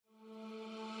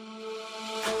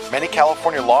many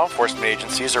California law enforcement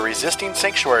agencies are resisting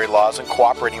sanctuary laws and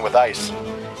cooperating with ICE.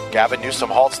 Gavin Newsom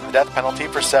halts the death penalty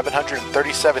for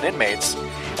 737 inmates,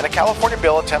 and a California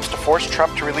bill attempts to force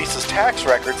Trump to release his tax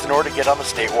records in order to get on the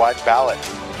statewide ballot.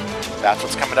 That's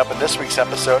what's coming up in this week's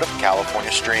episode of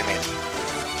California Streaming.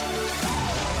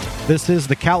 This is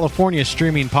the California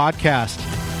Streaming Podcast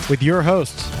with your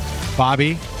hosts,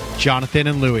 Bobby, Jonathan,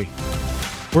 and Louie.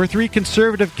 We're three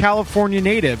conservative California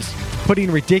natives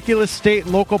putting ridiculous state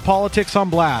and local politics on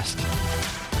blast.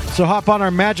 So hop on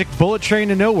our magic bullet train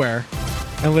to nowhere,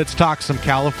 and let's talk some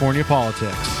California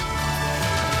politics.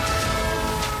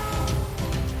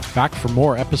 Back for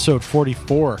more, episode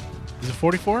 44. Is it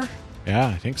 44? Yeah,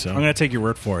 I think so. I'm going to take your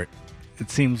word for it. It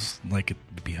seems like it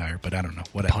would be higher, but I don't know.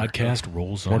 Whatever. Podcast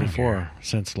rolls on. 44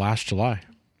 since last July.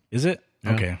 Is it?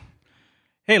 Yeah. Okay.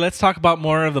 Hey, let's talk about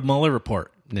more of the Mueller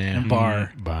report. Nah.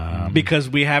 Barr. Because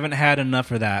we haven't had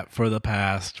enough of that for the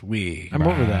past week. I'm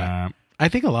over that. I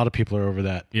think a lot of people are over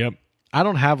that. Yep. I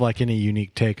don't have like any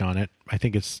unique take on it. I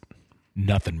think it's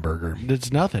Nothing burger.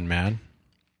 It's nothing, man.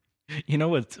 You know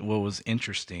what was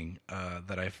interesting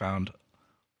that I found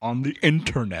on the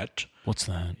internet? What's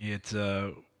that? It's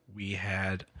we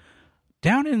had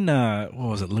down in what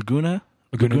was it, Laguna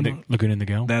Laguna in the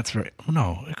Gale? That's right.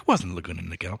 No, it wasn't Laguna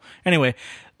Niguel. Anyway,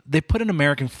 they put an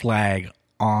American flag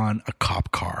on a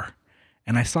cop car,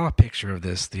 and I saw a picture of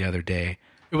this the other day.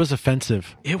 It was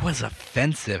offensive. It was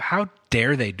offensive. How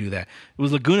dare they do that? It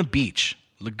was Laguna Beach,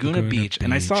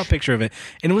 and I saw a picture of it,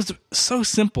 and it was so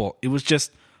simple. It was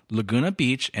just Laguna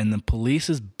Beach, and the police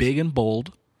is big and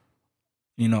bold,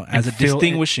 you know, as a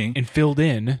distinguishing. And filled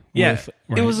in. Yeah, with,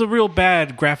 right. It was a real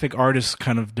bad graphic artist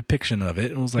kind of depiction of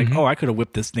it. It was like, oh, I could have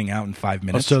whipped this thing out in 5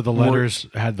 minutes. So the letters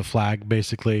had the flag,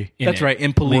 basically. That's right,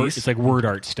 in police. It's like word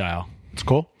art style. It's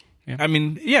cool. I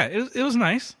mean, yeah, it was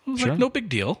nice. It was like no big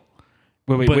deal.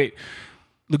 Wait.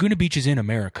 Laguna Beach is in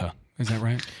America. Is that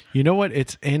right? You know what?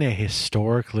 It's in a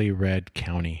historically red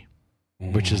county,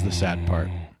 which is the sad part.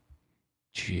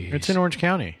 Jeez. It's in Orange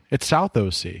County. It's South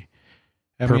OC.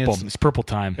 Purple. It's purple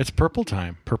time. It's purple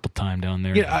time. Purple time down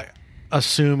there. Yeah,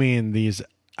 assuming these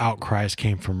outcries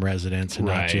came from residents and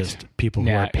not just people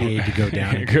who are paid to go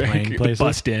down and complain places.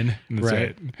 Bust in. That's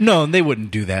right. No, they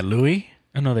wouldn't do that, Louis.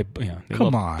 I know they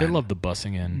Come on. They love the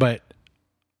bussing in. But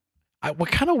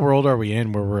what kind of world are we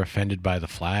in where we're offended by the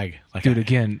flag? Like, dude,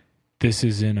 again, this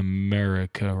is in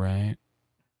America, right?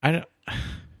 I don't.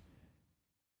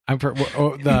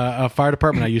 The fire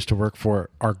department I used to work for,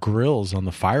 our grills on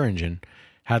the fire engine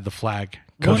had the flag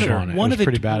coated on it. It was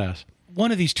pretty badass.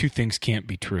 One of these two things can't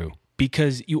be true,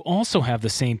 because you also have the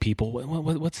same people.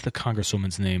 What's the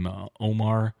congresswoman's name?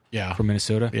 Omar from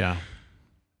Minnesota? Yeah.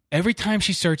 Every time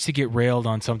she starts to get railed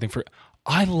on something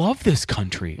I love this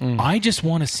country. I just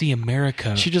want to see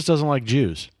America. She just doesn't like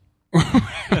Jews.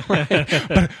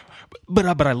 Right.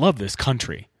 But I love this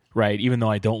country, right? Even though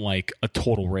I don't like a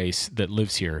total race that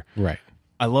lives here. Right.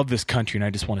 I love this country and I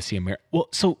just want to see America. Well,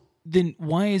 so then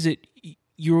why is it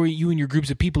you and your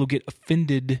groups of people who get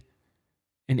offended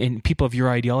and people of your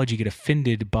ideology get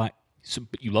offended by...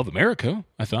 but you love America,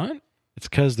 I thought. It's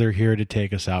because they're here to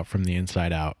take us out from the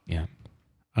inside out. Yeah.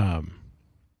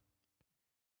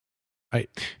 I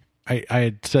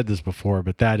had said this before,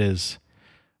 but that is,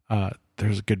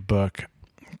 there's a good book.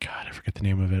 God, I forget the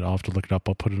name of it. I'll have to look it up.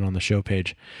 I'll put it on the show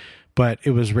page. But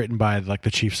it was written by like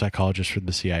the chief psychologist for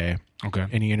the CIA. Okay.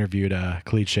 And he interviewed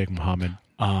Khalid Sheikh Mohammed.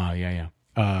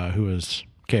 Who was,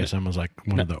 KSM was like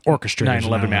one of the orchestrators.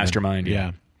 9/11 mastermind.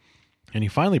 Yeah. And he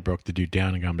finally broke the dude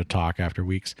down and got him to talk after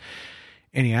weeks.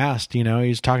 And he asked,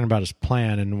 he's talking about his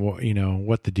plan and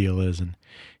what the deal is. And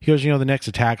he goes, the next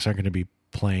attacks aren't going to be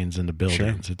planes into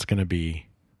buildings. Sure. It's going to be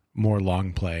more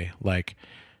long play. Like,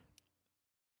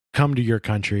 come to your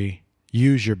country,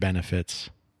 use your benefits,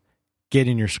 get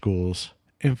in your schools,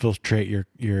 infiltrate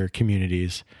your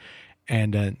communities,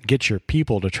 and get your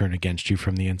people to turn against you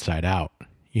from the inside out.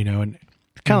 And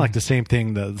it's kind of like the same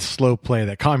thing, the slow play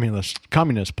that communists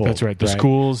pulled. That's right. The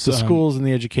schools and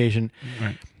the education.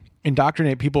 Right.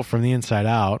 Indoctrinate people from the inside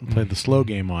out and play the slow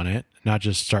game on it, not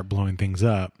just start blowing things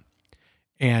up.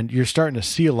 And you're starting to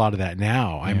see a lot of that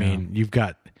now. I mean, you've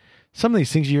got some of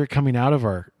these things you're coming out of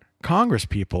our Congress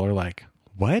people are like,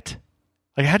 what?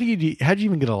 Like, how do you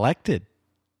even get elected?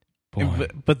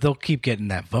 But they'll keep getting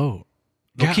that vote.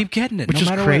 They'll keep getting it, which no is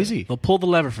matter crazy. What. They'll pull the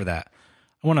lever for that.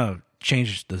 I want to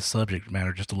change the subject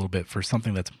matter just a little bit for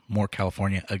something that's more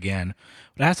California again.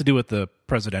 But it has to do with the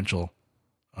presidential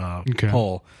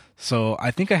poll. So I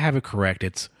think I have it correct.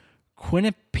 It's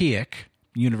Quinnipiac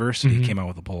University came out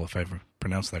with a poll, if I ever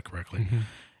pronounced that correctly.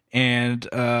 And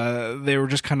they were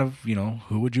just kind of,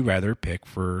 who would you rather pick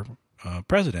for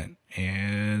president,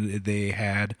 and they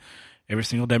had every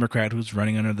single Democrat who's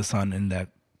running under the sun in that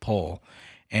poll.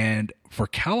 And for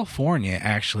California,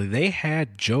 actually, they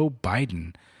had Joe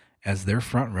Biden as their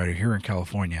front runner here in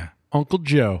California. Uncle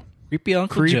Joe. Creepy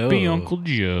Uncle Joe. Creepy Uncle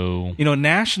Joe. You know,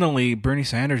 nationally, Bernie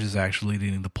Sanders is actually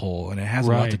leading the poll, and it has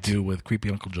a lot to do with Creepy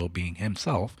Uncle Joe being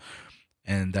himself.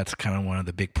 And that's kind of one of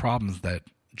the big problems that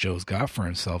Joe's got for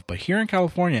himself. But here in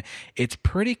California, it's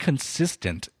pretty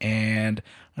consistent. And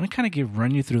I'm going to kind of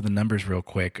run you through the numbers real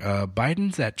quick.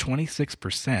 Biden's at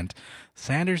 26%,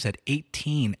 Sanders at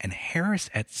 18%, and Harris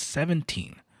at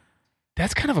 17%.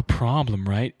 That's kind of a problem,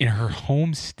 right? In her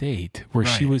home state where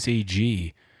she was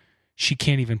AG, she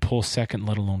can't even pull second,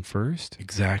 let alone first.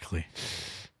 Exactly.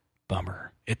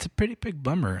 Bummer. It's a pretty big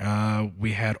bummer.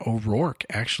 We had O'Rourke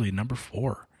actually number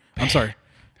 4. I'm sorry,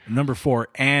 number 4,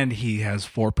 and he has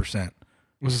 4%.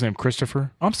 What's his name?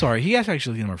 Christopher? I'm sorry, he has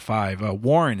actually number 5.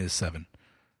 Warren is 7%.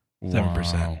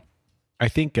 Wow. I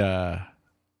think I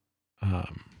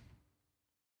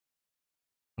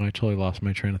totally lost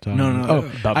my train of thought. No.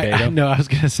 About Beto? No, I was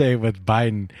going to say with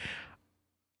Biden,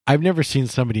 I've never seen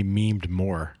somebody memed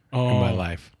more in my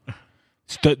life.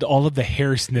 All of the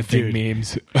hair sniffing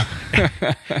memes.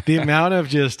 The amount of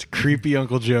just creepy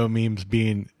Uncle Joe memes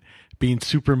being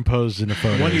superimposed in a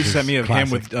photo. One you sent me of him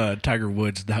with Tiger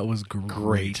Woods, that was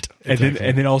great. And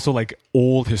then also like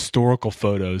old historical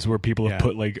photos where people have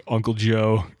put like Uncle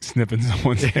Joe sniffing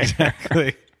someone's hair.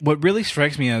 Exactly. What really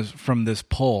strikes me as from this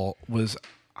poll was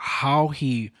how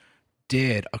he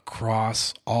did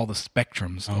across all the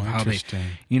spectrums of how they,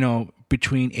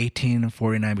 between 18 and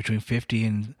 49, between 50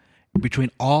 and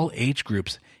between all age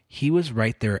groups, he was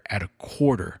right there at a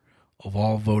quarter of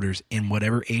all voters in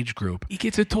whatever age group. He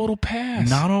gets a total pass.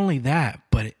 Not only that,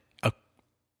 but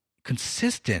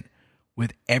consistent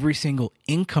with every single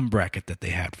income bracket that they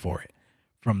had for it.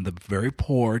 From the very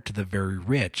poor to the very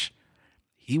rich,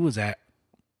 he was at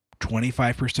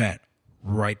 25%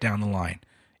 right down the line.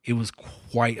 It was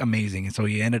quite amazing. And so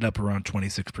he ended up around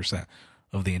 26%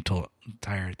 of the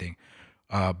entire thing.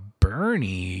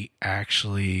 Bernie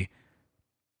actually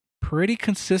pretty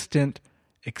consistent,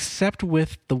 except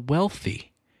with the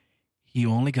wealthy. He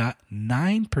only got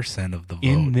 9% of the vote.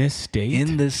 In this state?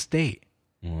 In this state.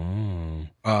 Oh.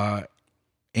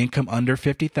 Income under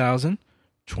 50,000,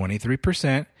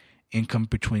 23%. Income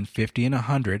between 50 and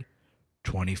 100,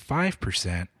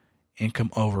 25%.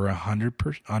 Income over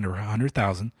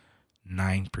 100,000,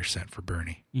 9% for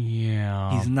Bernie.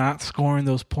 Yeah. He's not scoring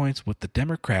those points with the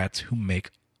Democrats who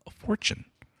make a fortune.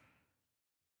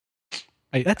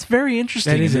 That's very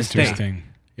interesting. That is interesting.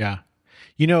 Yeah.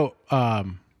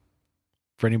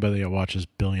 For anybody that watches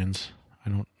Billions, I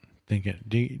don't think it.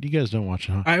 Do you guys don't watch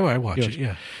it, huh? I watch it,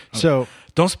 yeah. So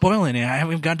don't spoil any. I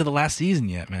haven't gotten to the last season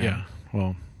yet, man. Yeah.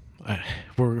 Well,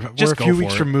 we're a few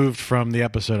weeks removed from the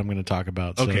episode I'm going to talk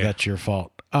about, so that's your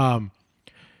fault. Paul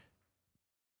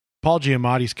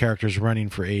Giamatti's character is running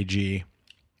for AG,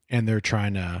 and they're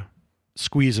trying to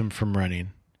squeeze him from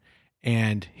running.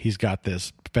 And he's got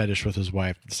this fetish with his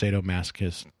wife,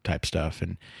 sadomasochist type stuff,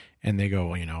 and they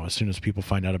go, as soon as people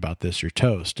find out about this, you're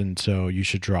toast, and so you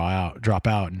should drop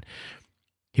out. And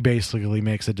he basically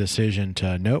makes a decision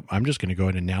to, nope, I'm just going to go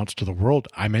and announce to the world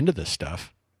I'm into this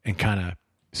stuff, and kind of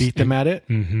beat them at it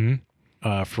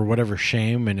for whatever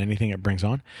shame and anything it brings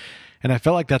on. And I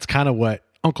felt like that's kind of what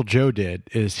Uncle Joe did,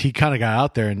 is he kind of got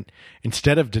out there, and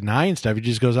instead of denying stuff, he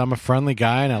just goes, I'm a friendly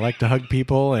guy and I like to hug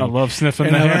people. And I love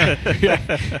sniffing the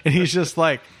hair. And he's just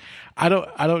like, I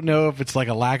don't know if it's like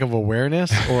a lack of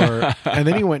awareness or, and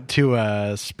then he went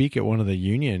to speak at one of the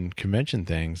union convention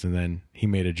things, and then he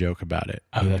made a joke about it.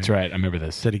 Oh, that's right. I remember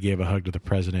this. Said he gave a hug to the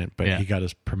president, but he got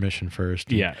his permission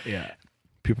first. Yeah.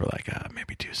 People are like,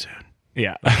 maybe too soon.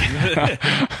 Yeah.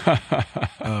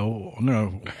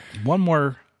 No, one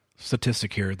more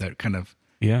statistic here that kind of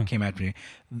came at me.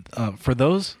 For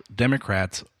those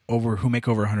Democrats who make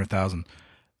over 100,000,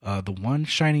 the one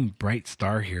shining bright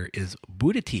star here is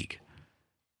Buttigieg.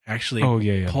 Actually,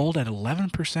 polled at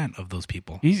 11% of those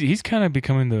people. He's kind of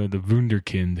becoming the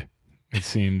wunderkind, it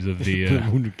seems, of the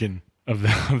wunderkind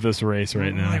of this race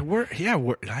right now.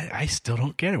 I still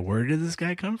don't get it. Where did this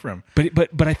guy come from?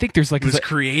 But I think there's like was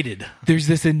created. There's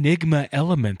this enigma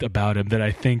element about him that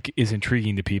I think is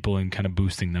intriguing to people and kind of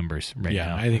boosting numbers right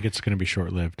now. I think it's going to be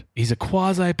short lived. He's a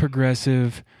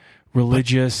quasi-progressive,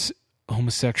 religious,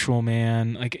 homosexual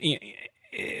man. Like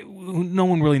no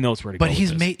one really knows where to go. But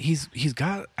he's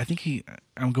got. I think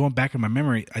I'm going back in my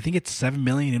memory. I think it's $7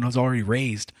 million and it was already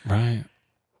raised. Right.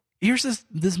 Here's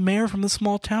this mayor from the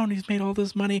small town. He's made all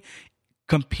this money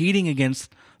competing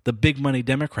against the big money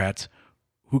Democrats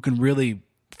who can really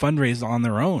fundraise on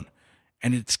their own.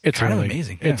 And it's kind early. of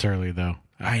amazing. It's early though.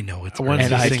 I know it's Once early.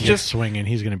 this thing gets swinging,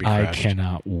 he's going to be crushed. I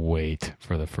cannot wait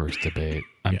for the first debate.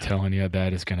 I'm telling you,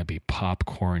 that is going to be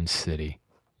popcorn city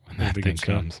when that thing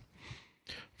comes.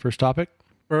 First topic.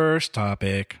 This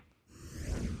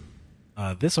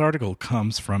article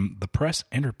comes from the Press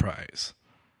Enterprise.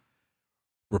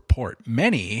 Report: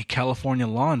 many California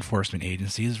law enforcement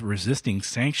agencies resisting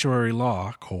sanctuary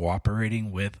law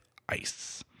cooperating with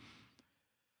ICE.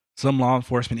 Some law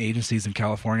enforcement agencies in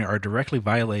California are directly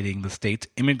violating the state's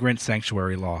immigrant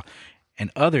sanctuary law,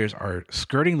 and others are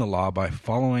skirting the law by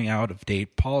following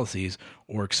out-of-date policies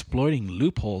or exploiting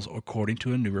loopholes, according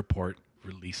to a new report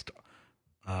released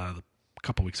a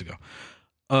couple weeks ago.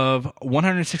 Of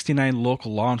 169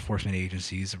 local law enforcement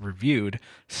agencies reviewed,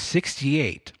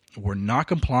 68 were not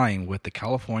complying with the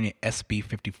California SB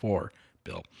 54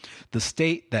 bill, the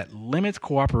state that limits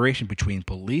cooperation between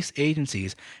police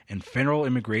agencies and federal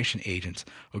immigration agents,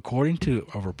 according to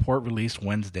a report released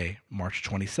Wednesday, March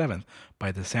 27th,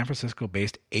 by the San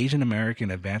Francisco-based Asian American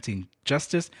Advancing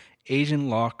Justice Asian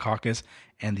Law Caucus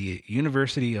and the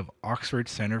University of Oxford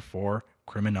Center for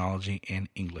Criminology in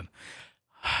England.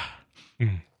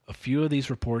 A few of these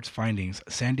reports' findings: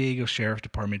 San Diego Sheriff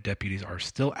Department deputies are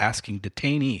still asking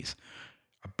detainees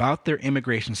about their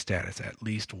immigration status. At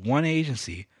least one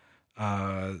agency,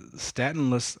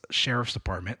 Statenless Sheriff's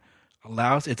Department,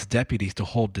 allows its deputies to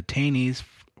hold detainees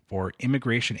for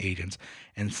immigration agents,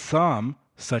 and some,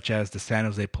 such as the San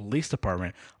Jose Police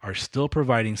Department, are still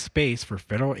providing space for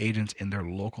federal agents in their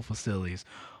local facilities.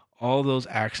 All those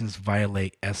actions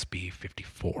violate SB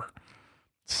 54.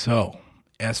 So,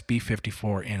 SB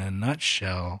 54 in a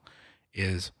nutshell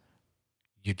is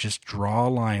you just draw a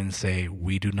line and say,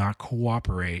 we do not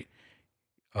cooperate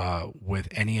with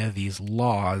any of these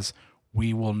laws.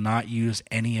 We will not use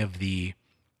any of the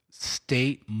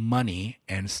state money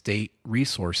and state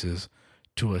resources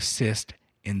to assist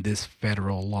in this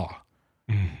federal law.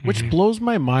 Mm-hmm. Which blows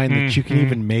my mind that you can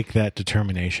even make that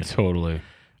determination. Totally.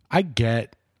 I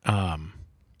get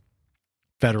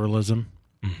federalism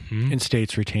and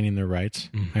states retaining their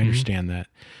rights. I understand that.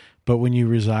 But when you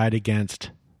reside against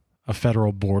a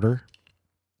federal border,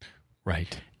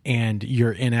 right, and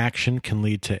your inaction can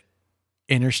lead to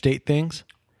interstate things,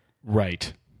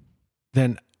 right,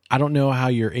 then I don't know how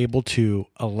you're able to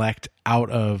elect out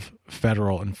of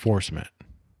federal enforcement.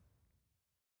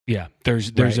 Yeah, there's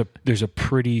a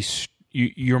pretty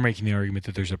you're making the argument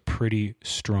that there's a pretty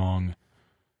strong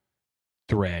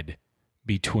thread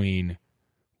between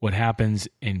what happens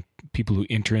in people who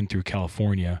enter in through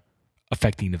California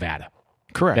affecting Nevada.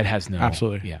 Correct. That has no...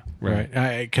 Absolutely. Yeah.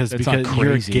 Right. Because not you're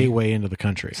a crazy. gateway into the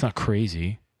country. It's not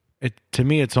crazy. To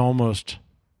me, it's almost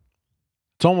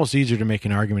easier to make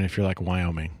an argument if you're like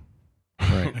Wyoming.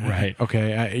 Right. Right.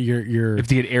 Okay. You're if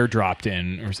they get airdropped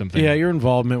in or something. Yeah, your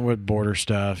involvement with border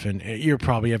stuff, and you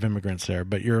probably have immigrants there,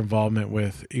 but your involvement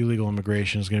with illegal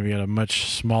immigration is going to be at a much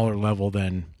smaller level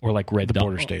than or like Red the Dawn,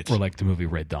 border states, or like the movie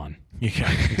Red Dawn.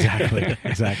 Yeah, exactly.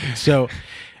 So,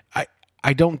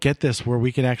 I don't get this where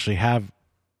we can actually have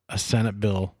a Senate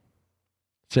bill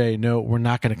say, no, we're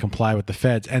not going to comply with the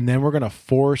feds, and then we're going to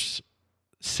force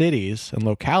cities and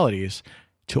localities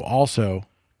to also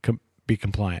be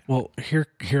compliant. Well,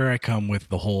 here I come with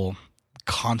the whole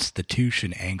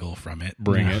Constitution angle from it.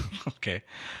 Bring it. Okay.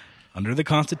 Under the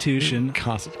Constitution,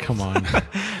 Come on,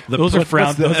 those are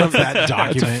frowned. Those are that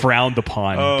document. That's frowned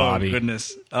upon, Bobby. Oh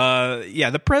goodness.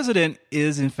 The president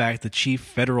is in fact the chief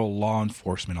federal law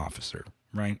enforcement officer,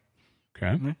 right?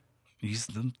 Okay. He's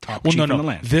the top chief in the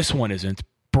land. This one isn't.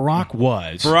 Barack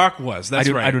was. That's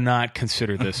right. I do not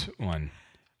consider this one.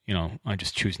 I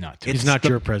just choose not to. He's not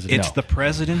your president. It's the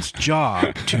president's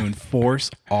job to enforce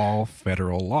all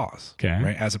federal laws. Okay.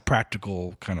 Right? As a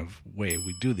practical kind of way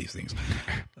we do these things.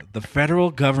 The federal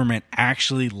government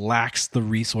actually lacks the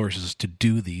resources to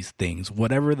do these things,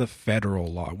 whatever the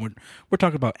federal law. We're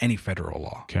talking about any federal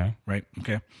law. Okay. Right?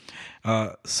 Okay.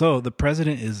 So the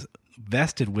president is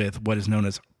vested with what is known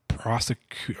as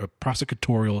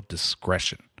prosecutorial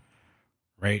discretion.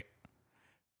 Right?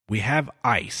 We have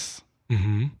ICE.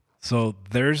 Mm-hmm. So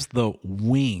there's the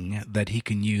wing that he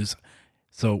can use.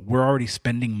 So we're already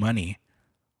spending money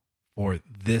for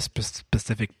this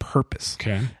specific purpose.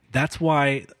 Okay. That's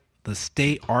why the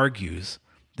state argues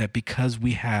that because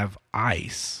we have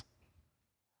ICE,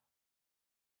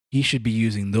 he should be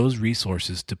using those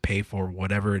resources to pay for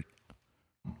whatever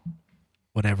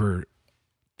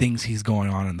things he's going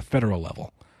on in the federal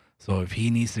level. So if he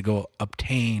needs to go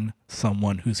obtain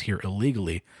someone who's here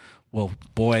illegally, well,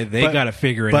 boy, they got to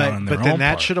figure it out on their own. But then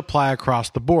that part. should apply across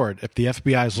the board. If the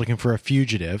FBI is looking for a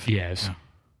fugitive, Yes.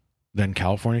 then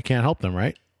California can't help them,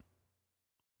 right?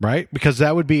 right? Because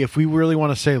that would be if we really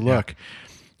want to say, look,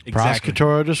 Exactly.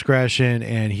 prosecutorial discretion,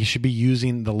 and he should be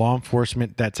using the law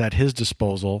enforcement that's at his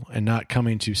disposal and not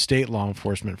coming to state law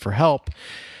enforcement for help.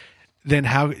 Then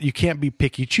how you can't be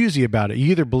picky choosy about it.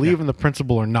 You either believe in the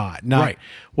principle or not. Right.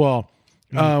 Well,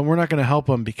 we're not going to help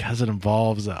them because it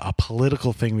involves a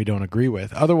political thing we don't agree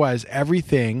with. Otherwise,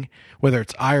 everything, whether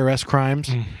it's IRS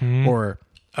crimes or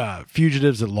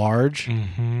fugitives at large,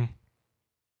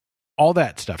 all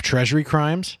that stuff, treasury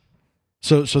crimes.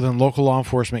 So then local law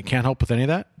enforcement can't help with any of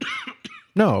that?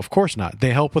 No, of course not. They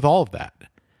help with all of that.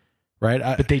 Right?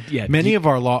 But many of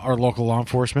our local law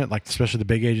enforcement, like especially the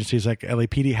big agencies like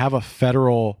LAPD, have a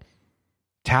federal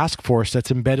task force that's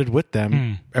embedded with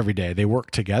them every day. They work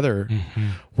together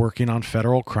working on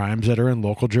federal crimes that are in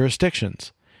local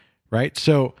jurisdictions. Right?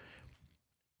 So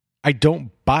I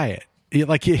don't buy it.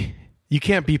 Like you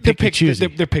can't be picky choosy.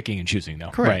 They're picking and choosing,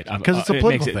 though. Correct. Right. Because it's a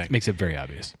political thing. It makes it very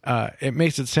obvious. It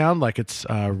makes it sound like it's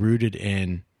rooted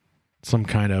in some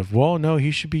kind of, well, no, he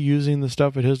should be using the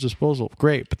stuff at his disposal.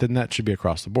 Great, but then that should be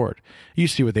across the board. You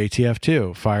see with ATF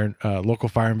too, local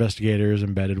fire investigators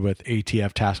embedded with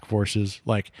ATF task forces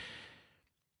like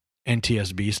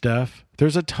NTSB stuff.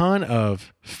 There's a ton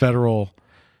of federal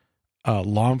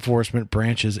law enforcement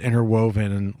branches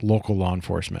interwoven in local law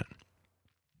enforcement.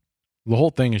 The whole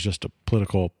thing is just a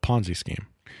political Ponzi scheme.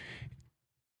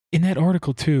 In that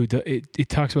article too, it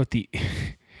talks about the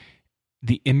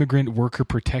Immigrant Worker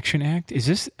Protection Act. Is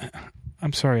this?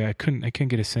 I'm sorry, I couldn't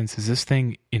get a sense. Is this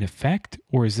thing in effect,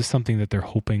 or is this something that they're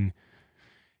hoping?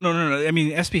 No. I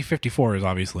mean, SB 54 is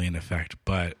obviously in effect,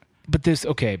 but this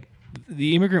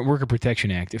the Immigrant Worker Protection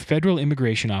Act. A federal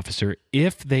immigration officer,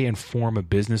 if they inform a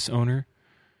business owner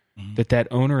that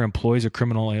owner employs a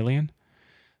criminal alien,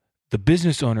 the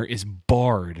business owner is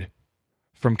barred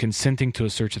from consenting to a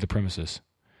search of the premises.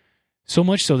 So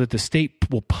much so that the state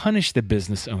will punish the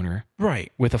business owner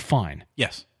with a fine.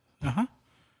 Yes.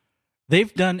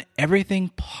 They've done everything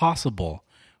possible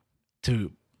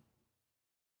to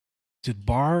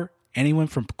bar anyone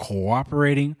from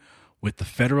cooperating with the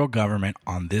federal government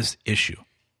on this issue.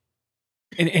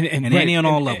 And any on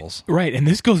all levels. Right. And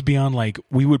this goes beyond like,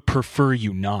 we would prefer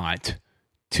you not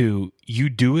to, you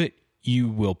do it, you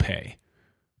will pay.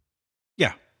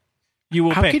 Yeah. You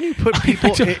will pay. How can you put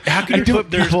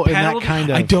people in that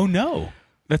kind of... I don't know.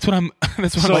 That's what I'm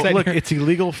saying. Look, it's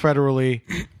illegal federally.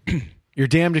 You're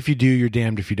damned if you do, you're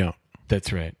damned if you don't.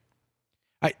 That's right.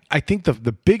 I think the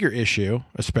bigger issue,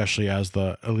 especially as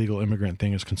the illegal immigrant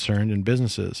thing is concerned in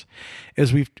businesses,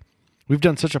 is we've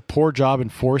done such a poor job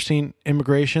enforcing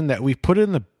immigration that we've put it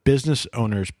in the business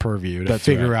owner's purview to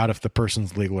figure out if the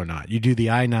person's legal or not. You do the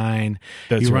I-9,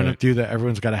 you run it through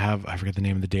everyone's got to have, I forget the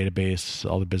name of the database,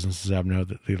 all the businesses have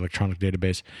the electronic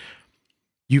database.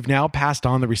 You've now passed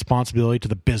on the responsibility to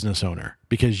the business owner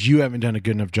because you haven't done a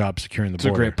good enough job securing the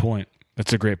border.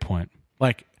 That's a great point.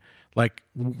 Like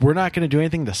we're not going to do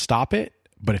anything to stop it,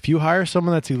 but if you hire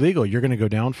someone that's illegal, you're going to go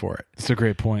down for it. That's a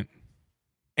great point.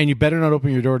 And you better not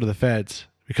open your door to the feds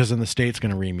because then the state's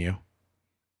going to ream you.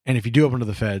 And if you do open to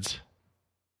the feds,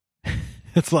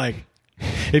 it's like,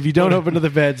 if you don't open to the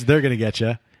feds, they're going to get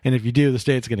you. And if you do, the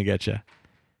state's going to get you.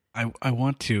 I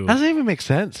want to... How does that even make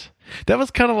sense? That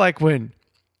was kind of like when...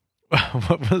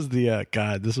 What was the...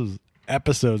 God, this was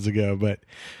episodes ago, but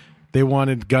they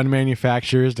wanted gun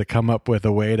manufacturers to come up with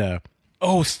a way to...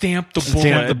 stamp the bullet.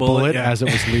 Stamp the bullet as it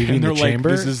was leaving the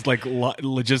chamber. This is like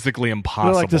logistically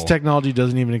impossible. They're like, this technology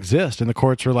doesn't even exist. And the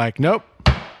courts were like, nope.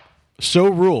 So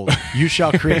ruled. You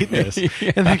shall create this.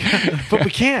 And but we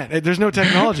can't. There's no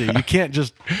technology. You can't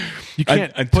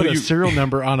put a serial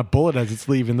number on a bullet as it's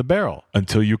leaving the barrel.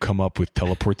 Until you come up with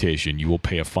teleportation, you will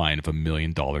pay a fine of $1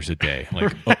 million a day.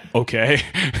 Like, okay.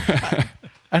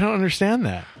 I don't understand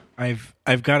that.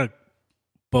 I've got a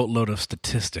boatload of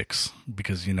statistics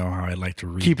because you know how I like to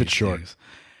read. Keep it short. Things.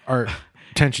 Our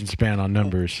attention span on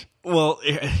numbers. Well,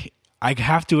 I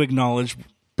have to acknowledge,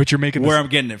 but you're making where I'm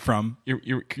getting it from.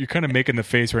 You're kind of making the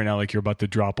face right now like you're about to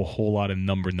drop a whole lot of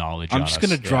number knowledge. I'm just going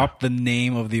to drop the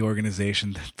name of the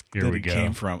organization that it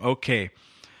came from. Okay,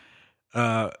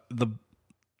 the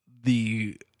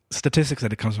statistics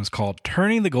that it comes from is called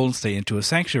 "Turning the Golden State into a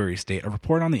Sanctuary State: A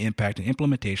Report on the Impact and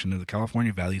Implementation of the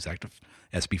California Values Act of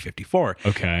SB 54."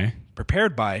 Okay.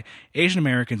 Prepared by Asian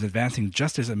Americans Advancing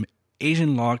Justice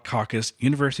Asian Law Caucus,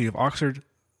 University of Oxford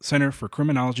Center for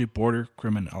Criminology, Border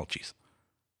Criminologies.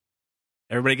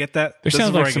 Everybody get that? It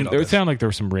sounded like there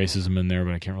was some racism in there,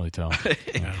 but I can't really tell.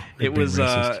 It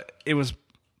was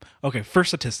okay.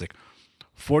 First statistic: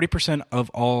 40% of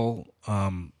all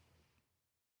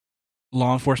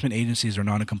law enforcement agencies are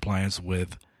not in compliance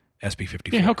with SB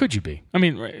 54. Yeah, how could you be? I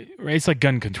mean, right, it's like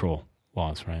gun control.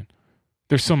 laws, right?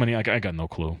 There's so many. I got no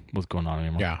clue what's going on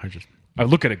anymore. Yeah, I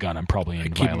look at a gun, I'm probably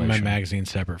in keep violation. my magazine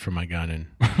separate from my gun, and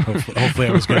hopefully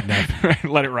I was good enough. Right,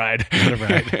 let it ride. Let it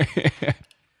ride.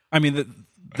 I mean,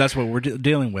 that's what we're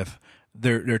dealing with.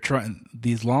 They're trying.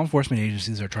 These law enforcement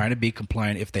agencies are trying to be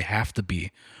compliant if they have to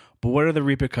be, but what are the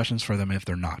repercussions for them if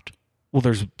they're not? Well,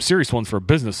 there's serious ones for a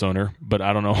business owner, but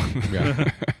I don't know.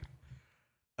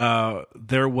 Yeah.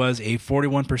 There was a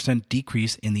 41%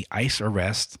 decrease in the ICE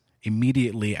arrests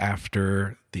immediately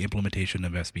after the implementation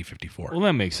of SB 54. Well,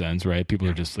 that makes sense, right? People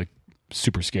are just like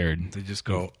super scared. They just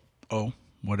go, oh,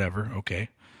 whatever, okay.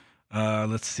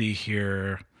 Let's see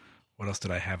here. What else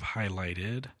did I have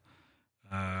highlighted?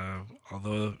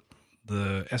 Although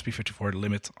the SB 54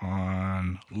 limits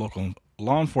on local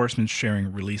law enforcement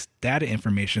sharing released data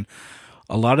information,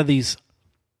 a lot of these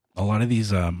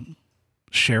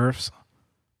sheriffs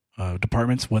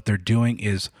departments, what they're doing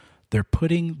is they're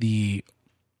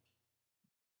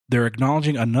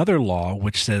acknowledging another law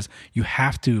which says you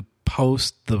have to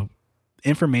post the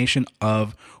information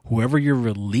of whoever you're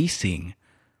releasing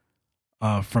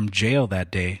from jail that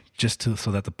day,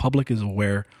 so that the public is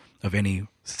aware of any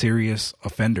serious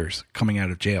offenders coming out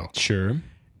of jail. Sure.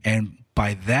 And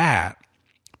by that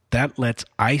lets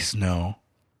ICE know,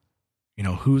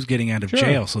 who's getting out of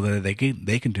jail, so that they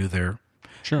can do their.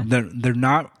 Sure. They're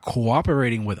not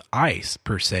cooperating with ICE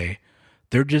per se.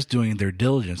 They're just doing their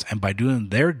diligence, and by doing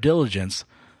their diligence,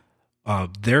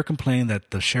 they're complaining that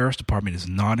the sheriff's department is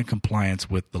not in compliance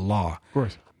with the law. Of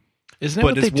course. Isn't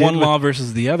But it's one law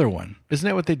versus the other one. Isn't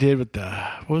that what they did with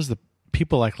what was the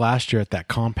people like last year at that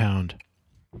compound?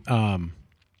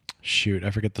 Shoot, I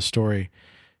forget the story.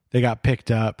 They got picked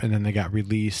up and then they got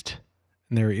released,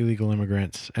 and they were illegal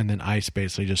immigrants, and then ICE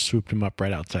basically just swooped them up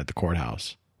right outside the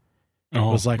courthouse. Oh,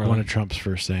 it was like really? one of Trump's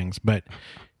first things, but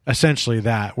essentially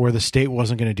that, where the state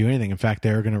wasn't going to do anything. In fact,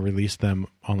 they were going to release them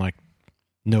on like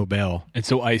no bail. And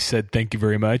so ICE said, "Thank you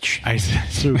very much." ICE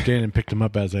swooped in and picked them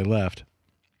up as they left.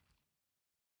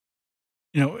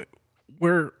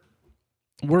 We're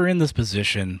in this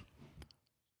position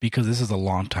because this is a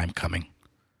long time coming.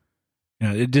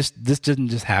 This didn't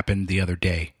just happen the other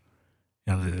day.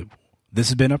 This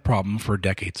has been a problem for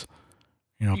decades.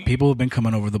 People have been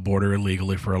coming over the border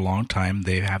illegally for a long time.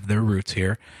 They have their roots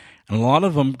here, and a lot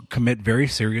of them commit very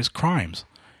serious crimes.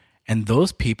 And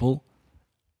those people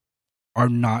are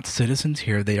not citizens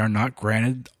here. They are not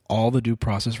granted all the due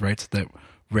process rights that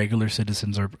regular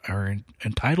citizens are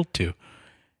entitled to.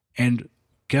 And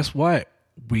guess what?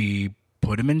 We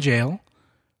put them in jail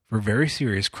for very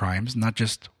serious crimes, not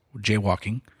just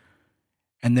jaywalking.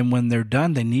 And then when they're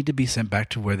done, they need to be sent back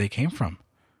to where they came from.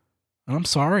 And I'm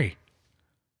sorry.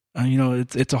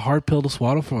 It's a hard pill to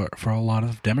swallow for a lot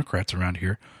of Democrats around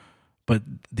here. But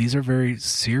these are very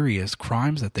serious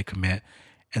crimes that they commit,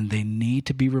 and they need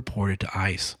to be reported to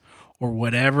ICE or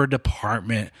whatever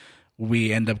department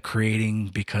we end up creating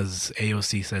because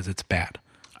AOC says it's bad.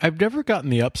 I've never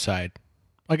gotten the upside.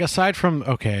 Like, aside from,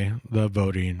 okay, the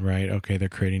voting, right? Okay, they're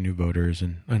creating new voters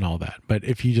and all that. But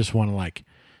if you just want to,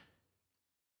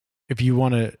 if you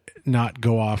want to not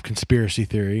go off conspiracy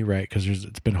theory, right? Because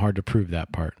it's been hard to prove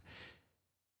that part.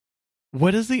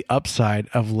 What is the upside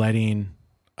of letting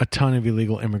a ton of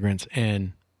illegal immigrants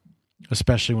in,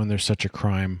 especially when there's such a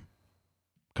crime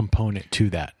component to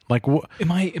that? Like,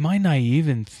 am I naive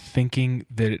in thinking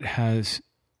that it has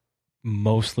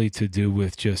mostly to do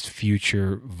with just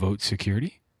future vote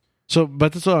security? So,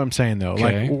 but that's what I'm saying, though.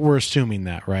 Okay. Like, we're assuming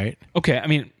that, right? Okay, I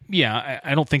mean, yeah,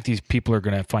 I don't think these people are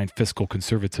going to find fiscal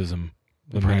conservatism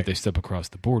the minute they step across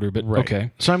the border, but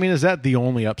okay. So, I mean, is that the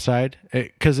only upside?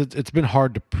 Because it's been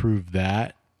hard to prove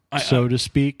that, so to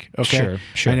speak. Okay,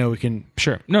 Sure. I know we can.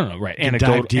 Sure. No, right.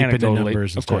 Dive deep into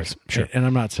numbers, of course. Sure. And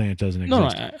I'm not saying it doesn't exist. No,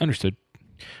 I understood.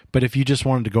 But if you just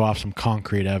wanted to go off some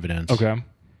concrete evidence, okay,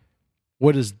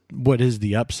 what is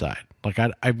the upside? Like,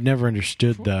 I've never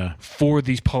understood for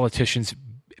these politicians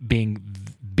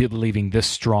believing this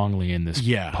strongly in this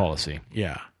policy.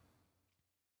 Yeah.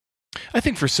 I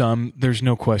think for some, there's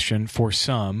no question. For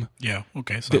some, yeah,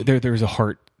 okay. So. There's a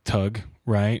heart tug,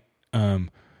 right? The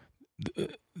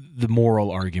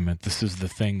moral argument. This is the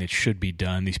thing that should be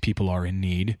done. These people are in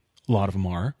need. A lot of them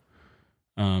are.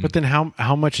 But then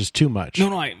how much is too much?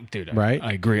 No, I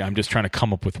agree. I'm just trying to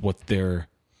come up with what their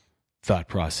thought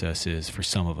process is for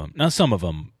some of them. Now, some of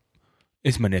them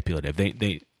is manipulative.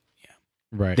 They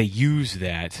use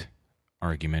that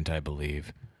argument, I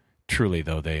believe. Truly,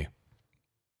 though, they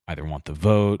either want the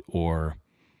vote or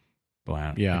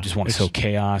just want to sow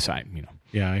chaos.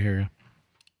 Yeah, I hear you.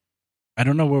 I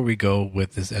don't know where we go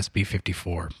with this SB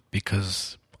 54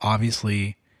 because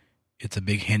obviously it's a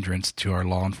big hindrance to our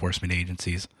law enforcement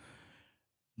agencies.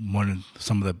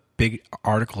 some of the big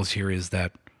articles here is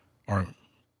that, or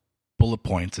bullet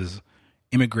points, is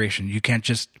immigration. You can't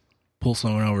just pull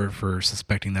someone over for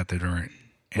suspecting that they're an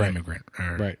immigrant,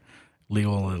 or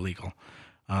legal or illegal.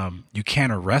 You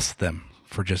can't arrest them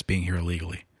for just being here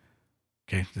illegally.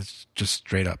 Okay, it's just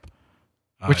straight up.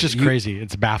 Which is crazy.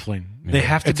 It's baffling. They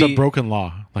have to it's a broken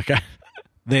law.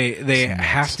 They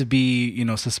have to be,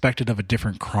 suspected of a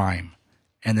different crime,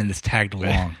 and then it's tagged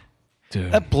along.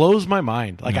 Dude. That blows my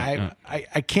mind.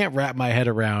 I can't wrap my head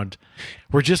around.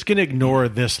 We're just going to ignore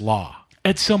this law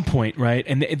at some point, right?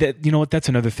 And you know what? That's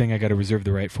another thing I got to reserve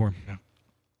the right for. Yeah.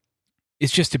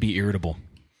 It's just to be irritable,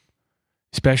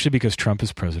 especially because Trump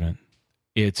is president.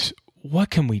 It's what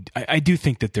can we? I do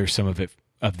think that there's some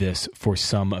of this for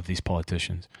some of these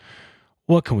politicians.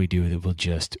 What can we do that will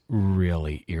just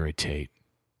really irritate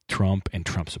Trump and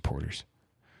Trump supporters?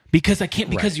 Because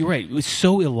because you're right. It was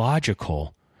so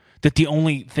illogical that the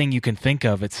only thing you can think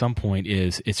of at some point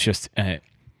is it's just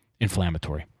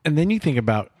inflammatory. And then you think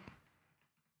about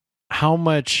how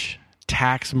much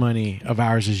tax money of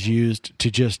ours is used to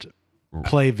just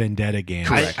play vendetta games.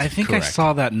 I think I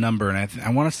saw that number, and I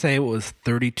want to say it was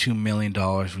 $32 million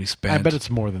we spent. I bet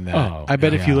it's more than that. I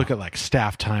bet if you look at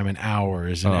staff time and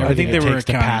hours and everything it takes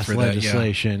to pass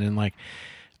legislation and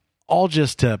all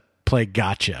just to play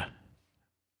gotcha.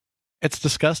 It's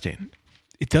disgusting.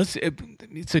 It does.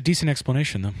 It's a decent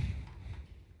explanation, though.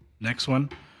 Next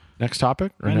one. Next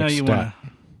topic? Or I know you want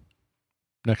to.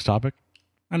 Next topic?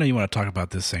 I know you want to talk about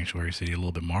this sanctuary city a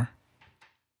little bit more.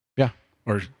 Yeah.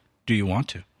 Or do you want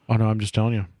to? Oh, no, I'm just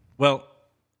telling you. Well,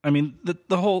 I mean,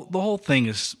 the whole thing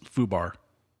is FUBAR.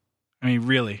 I mean,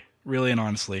 really and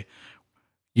honestly.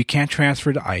 You can't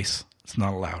transfer to ICE. It's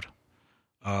not allowed.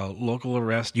 Local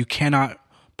arrest. You cannot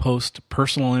post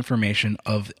personal information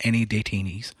of any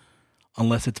detainees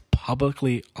unless it's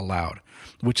publicly allowed,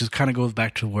 which is kind of goes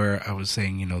back to where I was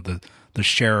saying, the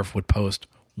sheriff would post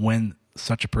when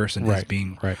such a person is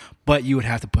being, but you would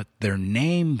have to put their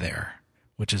name there,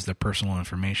 which is their personal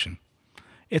information.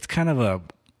 It's kind of a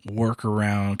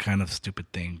workaround kind of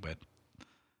stupid thing, but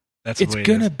that's the way it's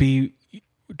going to be.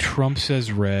 Trump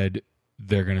says red,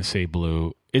 they're going to say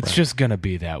blue. It's just going to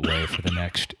be that way for the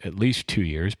next at least 2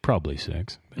 years, probably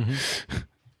 6. Mm-hmm.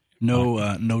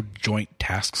 No joint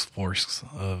task force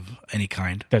of any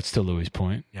kind. That's to Louis'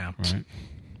 point. Yeah.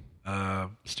 Right.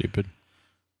 Stupid.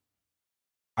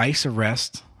 ICE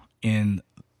arrest in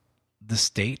the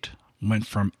state went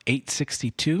from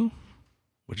 862,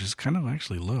 which is kind of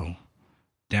actually low,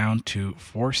 down to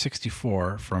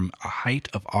 464 from a height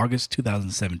of August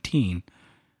 2017,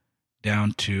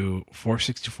 down to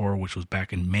 464, which was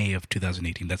back in May of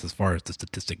 2018. That's as far as the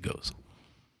statistic goes.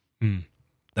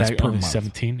 That's back per month.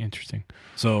 17, interesting.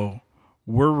 So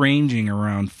we're ranging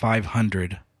around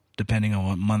 500, depending on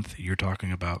what month you're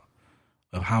talking about,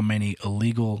 of how many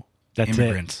illegal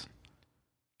immigrants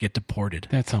get deported.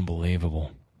 That's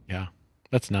unbelievable. Yeah,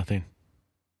 that's nothing.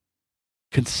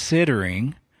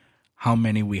 Considering how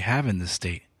many we have in this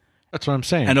state. That's what I'm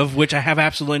saying. And of which I have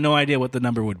absolutely no idea what the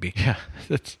number would be. Yeah,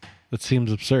 that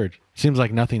seems absurd. Seems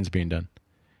like nothing's being done.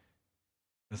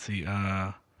 Let's see.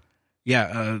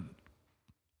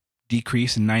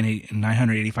 Decrease in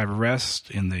 985 arrests.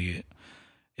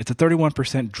 It's a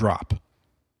 31% drop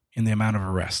in the amount of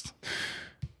arrests.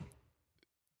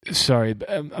 Sorry,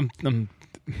 I'm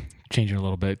changing a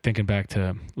little bit, thinking back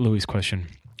to Louis' question.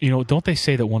 Don't they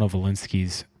say that one of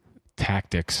Alinsky's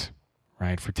tactics,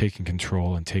 right, for taking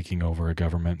control and taking over a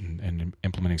government and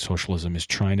implementing socialism is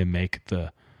trying to make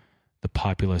the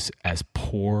populace as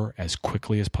poor as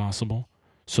quickly as possible,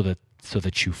 so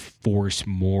that you force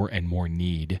more and more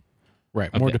need,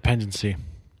 right, more dependency.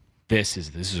 This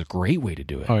is a great way to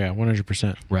do it. Oh yeah,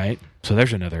 100%. Right. So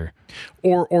there's another,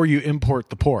 or you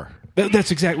import the poor.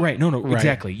 That's exactly right. No, right.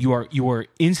 Exactly. You are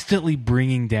instantly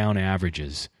bringing down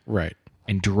averages, right,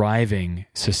 and driving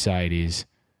societies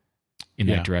in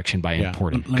that direction by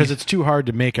importing. Because it's too hard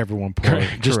to make everyone poor.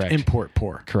 Just import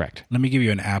poor. Correct. Let me give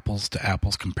you an apples to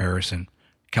apples comparison.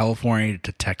 California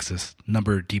to Texas,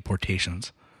 number of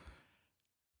deportations.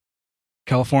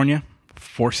 California,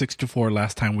 464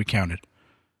 last time we counted.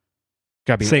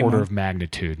 Got to be an order of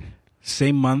magnitude.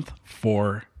 Same month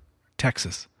for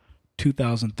Texas,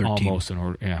 2013. Almost an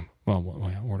order, yeah. Well,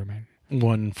 order of magnitude.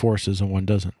 One forces and one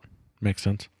doesn't. Makes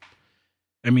sense.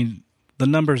 I mean, the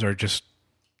numbers are just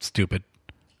stupid.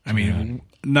 I mean,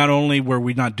 not only were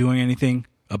we not doing anything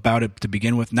about it to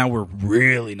begin with, now we're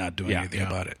really not doing anything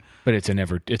about it. But it's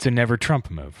a never Trump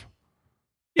move.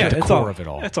 Yeah, the core of it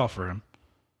all. It's all for him.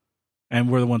 And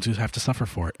we're the ones who have to suffer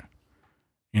for it.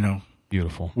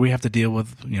 Beautiful. We have to deal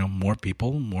with, more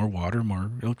people, more water,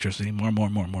 more electricity, more.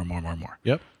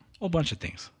 Yep. A whole bunch of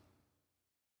things.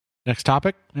 Next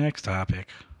topic.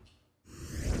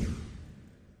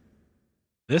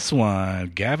 This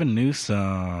one, Gavin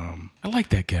Newsom. I like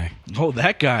that guy. Oh,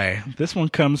 that guy. This one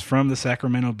comes from the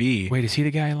Sacramento Bee. Wait, is he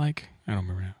the guy I like? I don't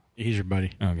remember now. He's your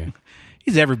buddy. Okay.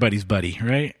 He's everybody's buddy,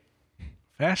 right?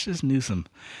 Fascist Newsom.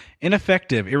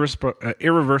 Ineffective,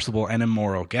 irreversible, and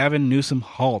immoral. Gavin Newsom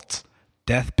halts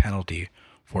death penalty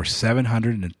for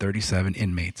 737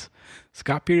 inmates.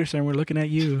 Scott Peterson, we're looking at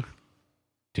you.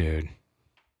 Dude.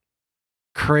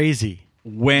 Crazy.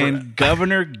 When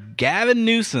Governor Gavin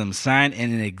Newsom signed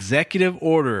an executive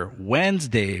order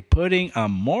Wednesday putting a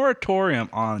moratorium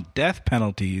on death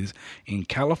penalties in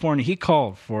California, he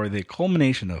called for the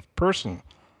culmination of personal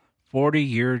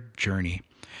 40-year journey.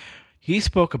 He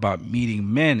spoke about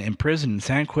meeting men in prison in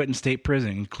San Quentin State Prison,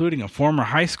 including a former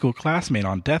high school classmate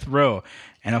on death row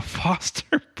and a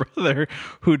foster brother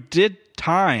who did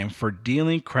time for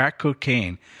dealing crack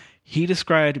cocaine. He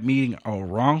described meeting a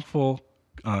wrongfully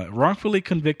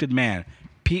convicted man,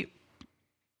 Pete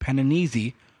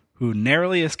Pananese, who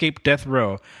narrowly escaped death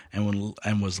row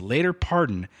and was later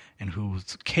pardoned, and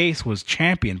whose case was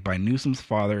championed by Newsom's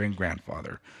father and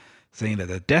grandfather, saying that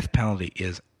the death penalty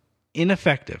is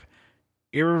ineffective,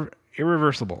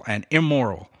 irreversible, and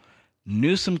immoral.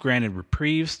 Newsom granted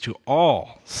reprieves to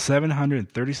all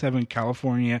 737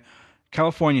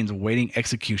 Californians awaiting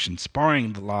execution,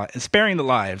 sparing the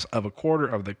lives of a quarter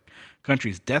of the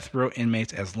country's death row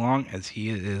inmates as long as he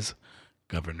is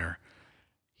governor.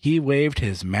 He waved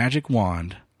his magic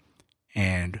wand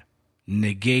and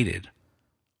negated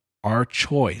our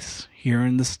choice here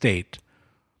in the state.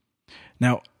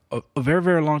 Now, a very,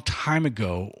 very long time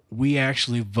ago, we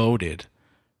actually voted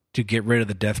to get rid of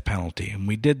the death penalty, and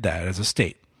we did that as a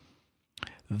state.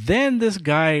 Then this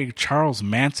guy, Charles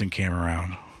Manson, came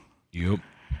around. Yep.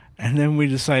 And then we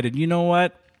decided, you know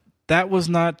what? That was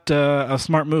not a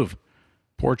smart move.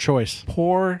 Poor choice.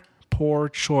 Poor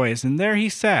choice. And there he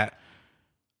sat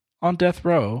on death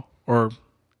row, or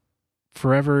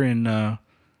forever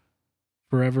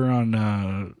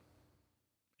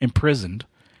imprisoned.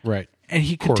 Right. And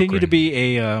he continued to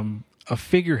be a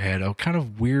figurehead, a kind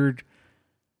of weird,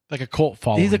 like a cult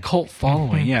following. He's a cult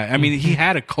following. Yeah, I mean, he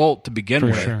had a cult to begin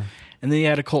with, sure. And then he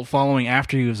had a cult following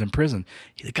after he was in prison.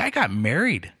 The guy got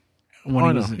married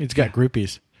when he's got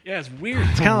groupies. Yeah, it's weird.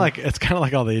 It's kind of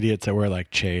like all the idiots that wear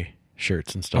like Che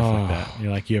shirts and stuff like that.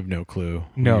 You're like, you have no clue.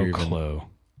 No clue.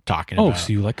 Talking about.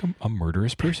 So you like a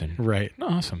murderous person, right?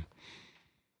 Awesome.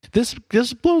 This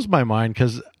blows my mind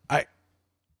because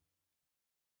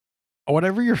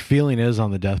whatever your feeling is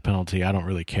on the death penalty, I don't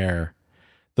really care.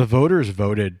 The voters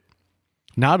voted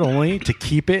not only to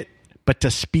keep it, but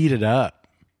to speed it up.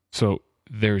 So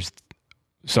there's,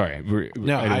 sorry.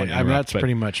 That's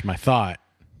pretty much my thought.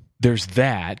 There's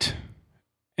that.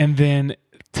 And then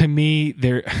to me,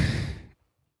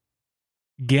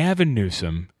 Gavin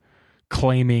Newsom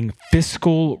claiming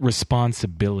fiscal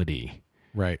responsibility.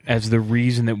 Right. As the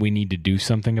reason that we need to do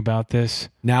something about this.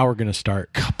 Now we're going to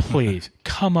start. Please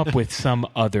come up with some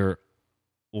other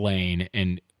lane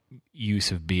and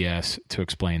use of BS to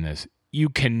explain this. You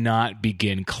cannot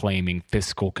begin claiming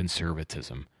fiscal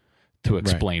conservatism to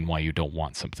explain why you don't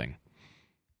want something.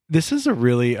 This is a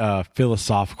really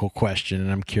philosophical question,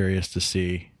 and I'm curious to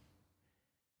see,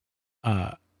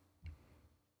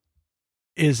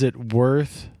 is it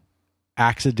worth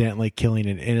accidentally killing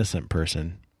an innocent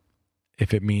person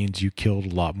if it means you killed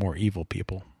a lot more evil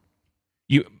people?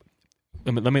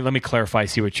 Let me clarify.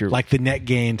 See what you're like the net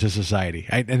gain to society,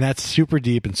 and that's super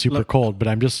deep and super cold. But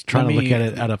I'm just trying to look at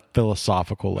it at a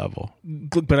philosophical level.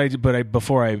 But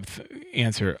before I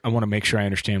answer, I want to make sure I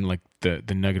understand like the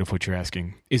nugget of what you're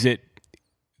asking. Is it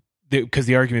because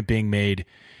the argument being made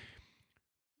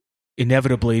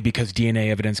inevitably because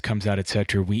DNA evidence comes out,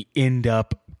 etc. We end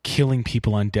up killing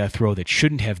people on death row that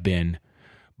shouldn't have been,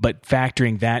 but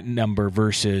factoring that number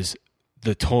versus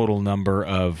the total number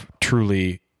of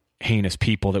truly heinous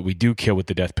people that we do kill with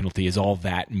the death penalty, is all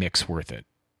that mix worth it?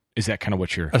 Is that kind of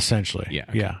what you're essentially? Yeah.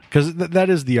 Okay. Yeah. Because that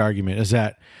is the argument, is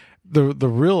that the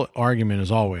real argument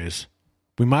is always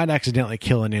we might accidentally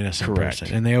kill an innocent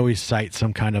person. And they always cite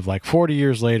some kind of like 40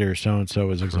 years later, so-and-so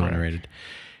was exonerated.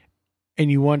 And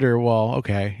you wonder, well,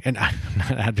 okay. And I'm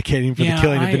not advocating for the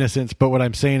killing of innocents, but what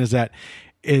I'm saying is that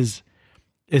is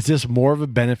this more of a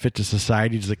benefit to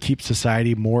society? Does it keep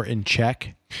society more in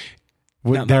check?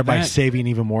 Thereby saving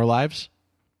even more lives?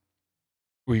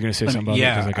 Were you going to say something about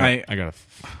that? Yeah, I got a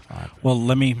thought. Well,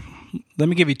 let me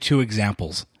give you two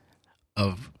examples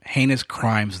of heinous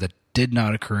crimes that did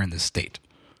not occur in this state.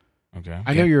 Okay.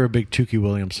 I know you're a big Tukey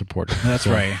Williams supporter. That's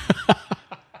right.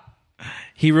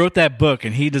 He wrote that book,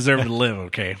 and he deserved to live.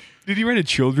 Okay. Did he write a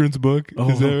children's book? Oh,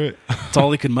 Is that right? That's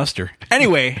all he could muster.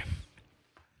 Anyway,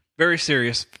 very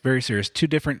serious. Very serious. Two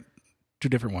different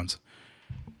ones.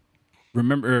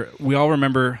 We all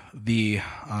remember the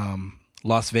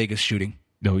Las Vegas shooting.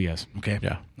 Oh, yes. Okay.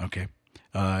 Yeah. Okay.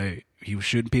 He was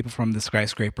shooting people from the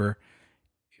skyscraper.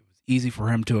 It was easy for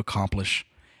him to accomplish,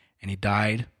 and he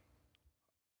died.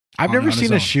 I've never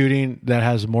seen a shooting that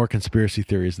has more conspiracy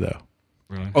theories, though.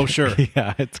 Really? Oh, sure.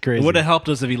 Yeah, it's crazy. It would have helped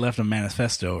us if he left a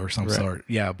manifesto or some sort.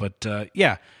 Yeah, but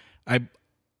I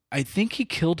think he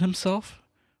killed himself,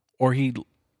 or he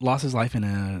lost his life in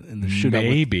the shootout.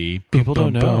 Maybe. People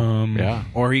don't know. Yeah.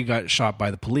 Or he got shot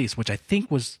by the police, which I think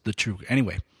was the true.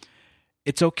 Anyway,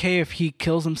 it's okay if he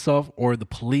kills himself or the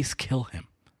police kill him,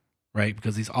 right?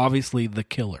 Because he's obviously the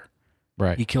killer.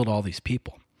 Right. He killed all these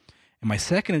people. And my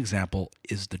second example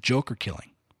is the Joker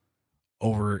killing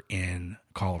over in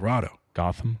Colorado.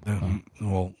 Gotham?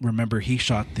 Well, remember, he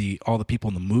shot all the people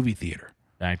in the movie theater.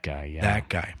 That guy, yeah. That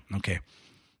guy. Okay.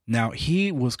 Now,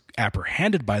 he was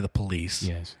apprehended by the police.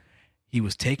 Yes. He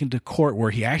was taken to court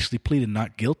where he actually pleaded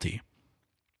not guilty.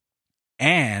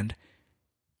 And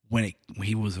when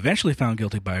he was eventually found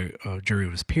guilty by a jury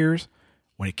of his peers,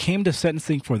 when it came to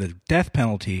sentencing for the death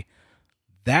penalty,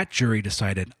 that jury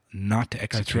decided not to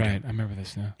execute him. That's right. I remember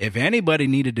this now. If anybody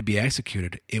needed to be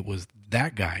executed, it was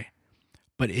that guy.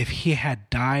 But if he had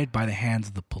died by the hands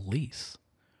of the police,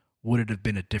 would it have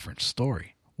been a different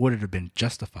story? Would it have been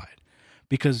justified?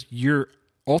 Because you're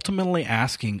ultimately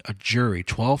asking a jury,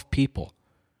 12 people,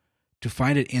 to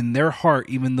find it in their heart,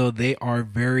 even though they are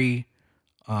very,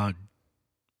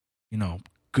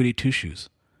 goody two-shoes,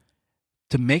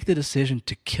 to make the decision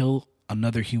to kill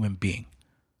another human being.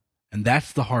 And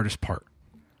that's the hardest part.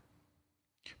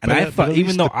 And but I thought,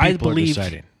 even though I believe...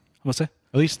 What's that?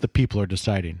 At least the people are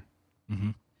deciding.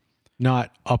 Mm-hmm.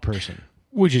 Not a person.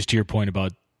 Which is to your point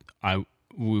about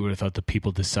we would have thought the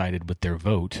people decided with their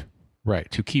vote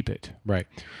to keep it. Right.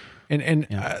 And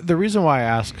the reason why I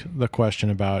ask the question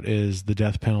about is the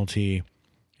death penalty,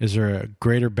 is there a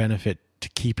greater benefit to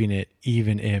keeping it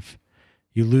even if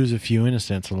you lose a few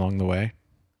innocents along the way?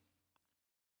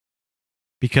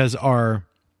 Because our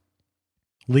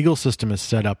legal system is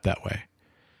set up that way.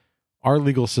 Our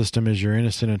legal system is you're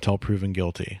innocent until proven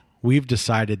guilty. We've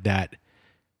decided that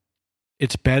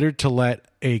it's better to let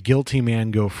a guilty man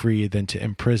go free than to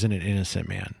imprison an innocent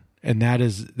man. And that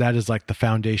is like the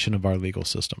foundation of our legal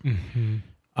system.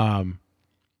 Mm-hmm.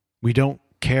 We don't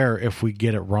care if we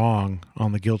get it wrong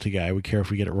on the guilty guy. We care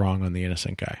if we get it wrong on the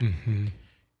innocent guy. Mm-hmm.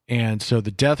 And so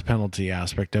the death penalty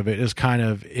aspect of it is kind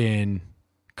of in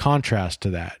contrast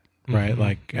to that, right? Mm-hmm.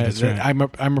 Like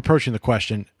right. I'm approaching the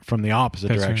question from the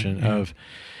opposite direction of,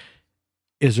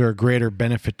 is there a greater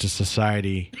benefit to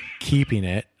society keeping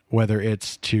it, whether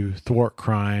it's to thwart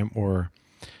crime or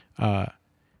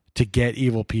to get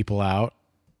evil people out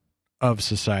of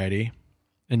society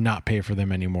and not pay for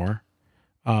them anymore,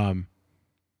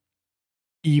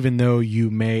 even though you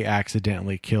may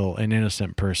accidentally kill an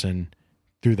innocent person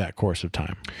through that course of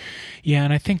time. Yeah,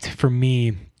 and I think for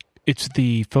me, it's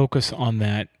the focus on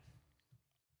that,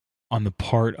 on the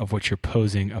part of what you're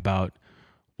posing about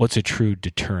what's a true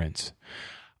deterrence.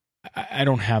 I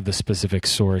don't have the specific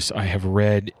source. I have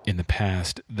read in the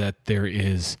past that there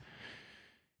is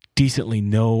decently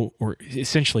no, or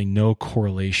essentially no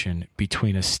correlation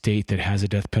between a state that has a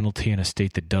death penalty and a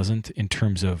state that doesn't in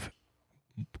terms of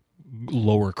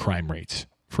lower crime rates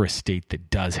for a state that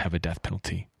does have a death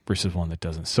penalty versus one that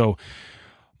doesn't. So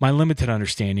my limited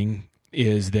understanding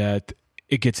is that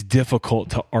it gets difficult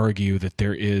to argue that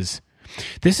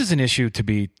this is an issue, to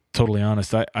be totally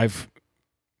honest. I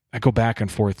go back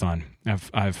and forth on.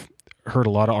 I've heard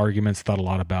a lot of arguments, thought a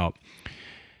lot about.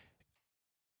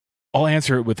 I'll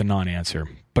answer it with a non-answer,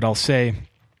 but I'll say,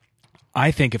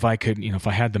 I think if I could, if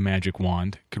I had the magic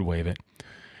wand, could wave it,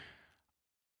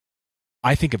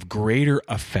 I think of greater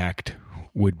effect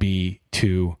would be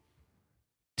to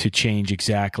change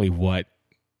exactly what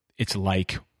it's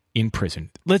like in prison.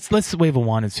 Let's wave a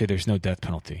wand and say there's no death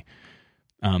penalty.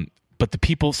 But the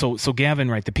people, so Gavin,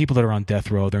 right, the people that are on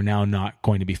death row, they're now not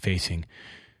going to be facing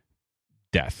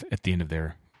death at the end of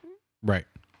their... Right.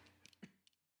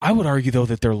 I would argue, though,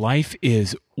 that their life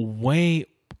is way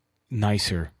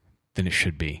nicer than it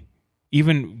should be.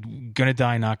 Even going to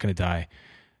die, not going to die.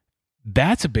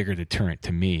 That's a bigger deterrent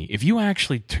to me. If you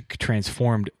actually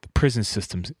transformed the prison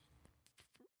systems,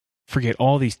 forget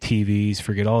all these TVs,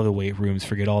 forget all the weight rooms,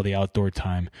 forget all the outdoor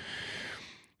time.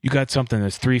 You got something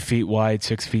that's 3 feet wide,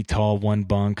 6 feet tall, one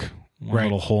bunk, one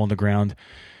little hole in the ground,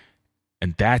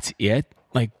 and that's it.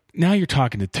 Like, now you're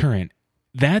talking deterrent.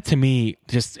 That to me,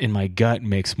 just in my gut,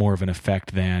 makes more of an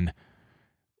effect than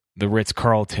the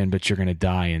Ritz-Carlton, but you're going to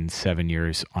die in 7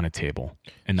 years on a table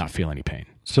and not feel any pain.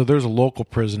 So there's a local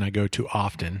prison I go to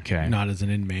often, Okay. not as an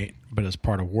inmate, but as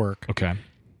part of work. Okay.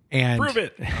 And Prove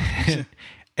it.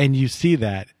 and you see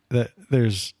that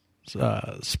there's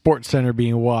Sports Center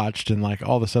being watched and like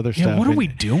all this other Yeah, stuff. what are and, we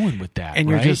doing with that? And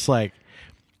right? you're just like,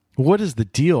 what is the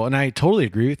deal? And I totally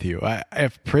agree with you.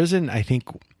 If prison, I think,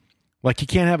 like, you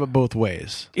can't have it both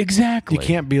ways. Exactly. You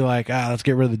can't be like, let's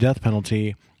get rid of the death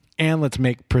penalty and let's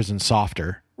make prison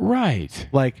softer. Right.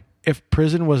 Like, if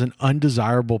prison was an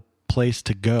undesirable place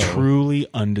to go, Truly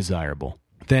undesirable.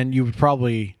 then you would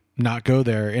probably not go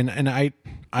there. And I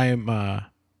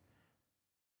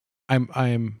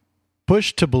am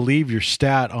pushed to believe your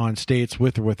stat on states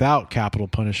with or without capital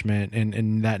punishment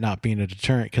and that not being a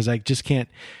deterrent, because I just can't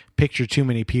picture too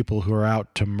many people who are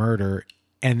out to murder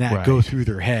and that Right. go through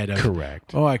their head of,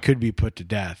 Correct. oh, I could be put to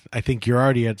death. I think you're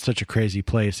already at such a crazy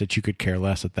place that you could care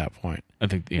less at that point. I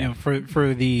think, yeah. You know,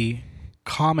 for the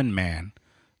common man,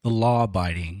 the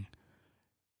law-abiding,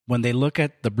 when they look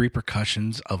at the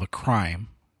repercussions of a crime,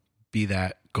 be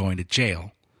that going to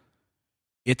jail,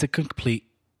 it's a complete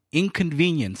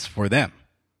inconvenience for them.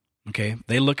 Okay?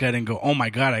 They look at it and go, oh my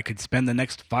God, I could spend the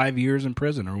next 5 years in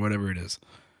prison or whatever it is.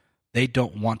 They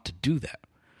don't want to do that.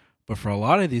 But for a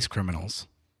lot of these criminals,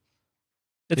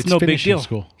 it's no big finishing deal.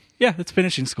 School. Yeah, it's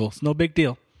finishing school. It's no big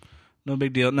deal. No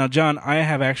big deal. Now, John, I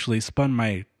have actually spun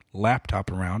my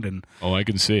laptop around, and Oh, I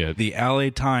can see it. the LA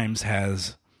Times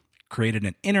has created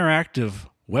an interactive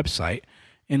website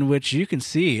in which you can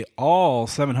see all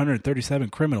 737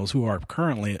 criminals who are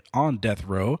currently on death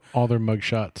row. All their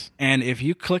mugshots. And if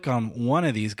you click on one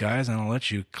of these guys, and I'll let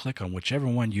you click on whichever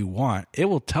one you want, it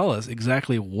will tell us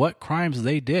exactly what crimes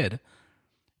they did.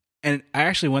 And I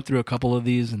actually went through a couple of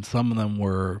these, and some of them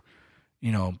were,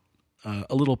 you know,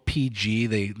 a little PG.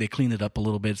 They cleaned it up a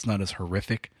little bit. It's not as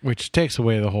horrific. Which takes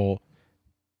away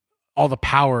all the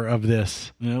power of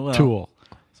this Yeah, well, tool.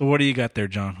 So what do you got there,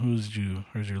 John? Who's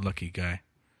your lucky guy?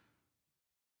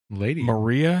 Lady.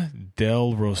 Maria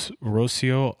del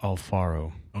Rocio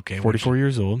Alfaro. Okay, 44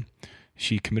 years old.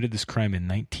 She committed this crime in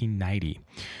 1990.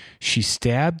 She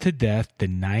stabbed to death the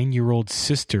 9-year-old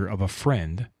sister of a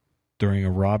friend during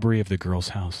a robbery of the girl's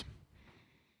house.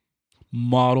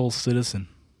 Model citizen.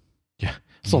 Yeah.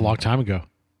 It's a long time ago.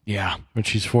 Yeah. But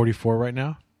she's 44 right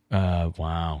now,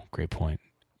 Wow. Great point.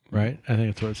 right? I think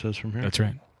that's what it says from here. That's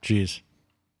right. Jeez.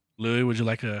 Louis, would you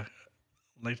like to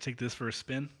take this for a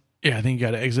spin? Yeah, I think you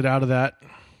got to exit out of that.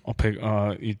 I'll pick.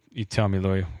 You tell me,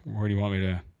 Louis. Where do you want me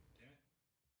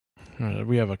to?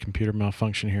 We have a computer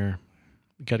malfunction here.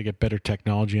 We got to get better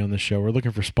technology on this show. We're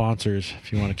looking for sponsors.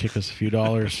 If you want to kick us a few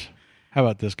dollars, how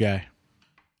about this guy?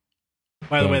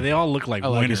 By the way, they all look like I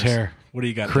like winners. his hair. What do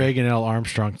you got? Craig and L.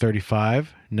 Armstrong,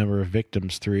 35. Number of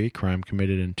victims, 3. Crime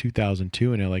committed in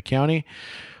 2002 in LA County.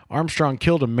 Armstrong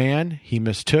killed a man he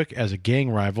mistook as a gang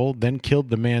rival, then killed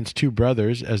the man's 2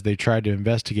 brothers as they tried to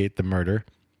investigate the murder.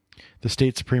 The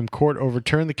state Supreme Court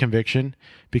overturned the conviction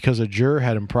because a juror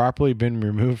had improperly been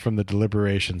removed from the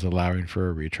deliberations, allowing for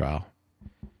a retrial.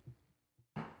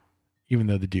 Even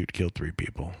though the dude killed 3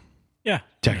 people. Yeah.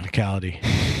 Technicality.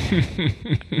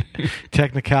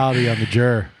 Technicality on the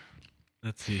juror.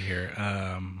 Let's see here.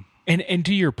 And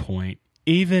to your point,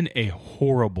 even a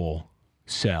horrible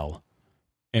cell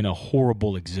and a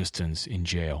horrible existence in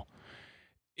jail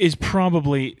is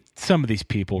probably some of these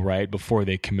people, right, before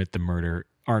they commit the murder,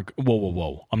 aren't,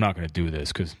 whoa, I'm not going to do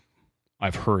this because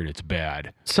I've heard it's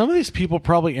bad. Some of these people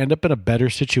probably end up in a better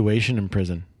situation in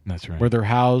prison. That's right. Where they're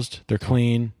housed, they're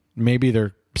clean, maybe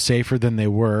they're safer than they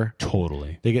were.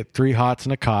 Totally. They get 3 hots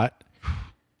and a cot.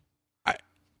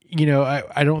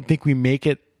 I don't think we make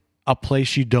it a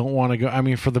place you don't want to go. I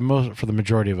mean, for the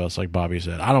majority of us, like Bobby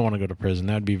said, I don't want to go to prison.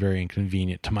 That'd be very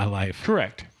inconvenient to my life.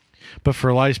 Correct. But for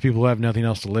a lot of these people who have nothing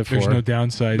else to live There's for, no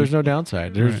downside. There's no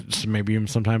downside. There's maybe even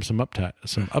sometimes some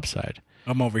upside.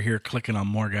 I'm over here clicking on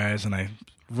more guys, and I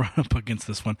run up against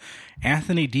this one.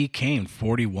 Anthony D. Kane,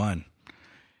 41.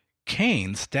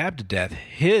 Kane stabbed to death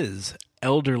his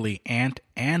elderly aunt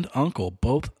and uncle,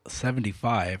 both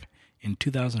 75, in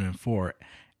 2004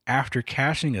 after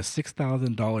cashing a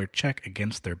 $6,000 check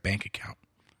against their bank account.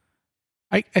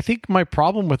 I think my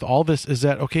problem with all this is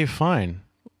that, okay, fine.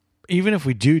 Even if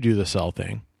we do the cell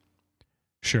thing,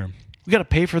 Sure. we got to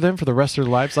pay for them for the rest of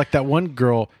their lives. Like that one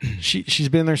girl, she's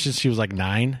been there since she was like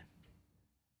 9.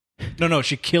 No,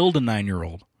 she killed a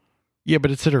 9-year-old. Yeah,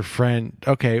 but it said her friend.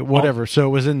 Okay, whatever. So it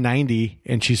was in 90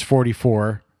 and she's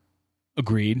 44.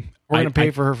 Agreed. We're going to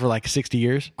pay for her for like 60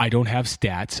 years. I don't have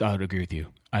stats. I would agree with you.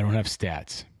 I don't have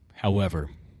stats. However,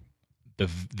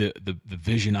 the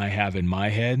vision I have in my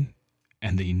head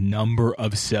and the number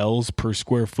of cells per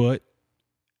square foot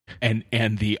and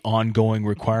the ongoing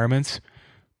requirements,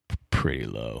 pretty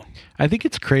low. I think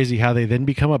it's crazy how they then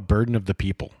become a burden of the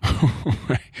people.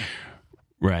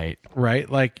 Right.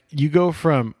 Like you go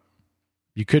from,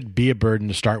 you could be a burden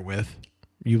to start with.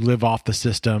 You live off the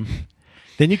system.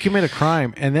 Then you commit a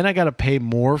crime, and then I got to pay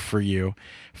more for you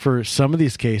for some of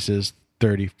these cases,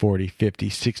 30, 40, 50,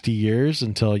 60 years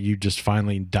until you just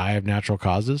finally die of natural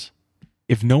causes.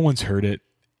 If no one's heard it,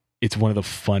 it's one of the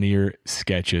funnier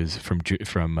sketches from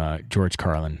George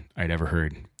Carlin I'd ever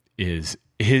heard.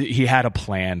 He had a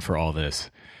plan for all this,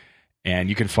 and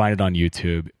you can find it on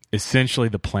YouTube. Essentially,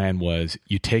 the plan was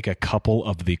you take a couple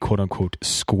of the quote-unquote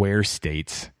square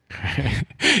states,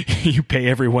 you pay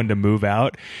everyone to move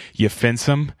out, you fence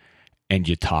them, and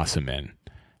you toss them in.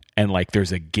 And like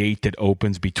there's a gate that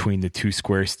opens between the two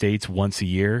square states once a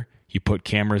year. You put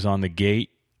cameras on the gate,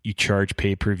 you charge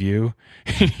pay-per-view,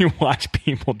 and you watch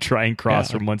people try and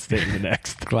cross from one state to the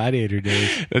next. Gladiator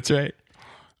days. That's right.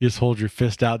 You just hold your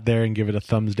fist out there and give it a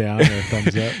thumbs down or a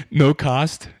thumbs up. No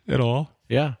cost at all.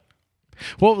 Yeah.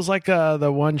 Well, it was like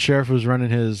the one sheriff who was running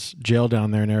his jail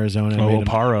down there in Arizona. Oh,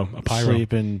 Aparo.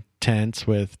 Sleep in tents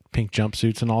with pink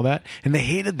jumpsuits and all that. And they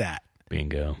hated that.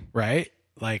 Bingo. Right?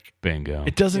 Like, bingo.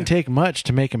 It doesn't take much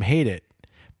to make them hate it.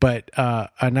 But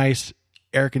a nice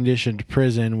air-conditioned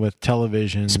prison with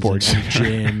televisions, sports, and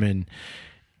gym, and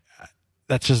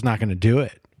that's just not going to do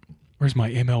it. Where's my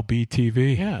MLB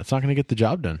TV? Yeah, it's not going to get the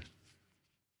job done.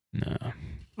 No.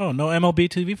 Oh, no MLB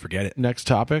TV? Forget it. Next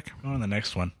topic. Go on the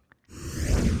next one.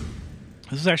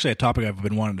 This is actually a topic I've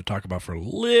been wanting to talk about for a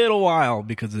little while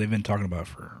because they've been talking about it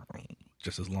for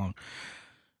just as long.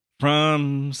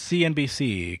 From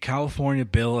CNBC, California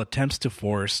bill attempts to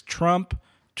force Trump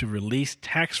to release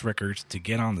tax records to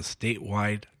get on the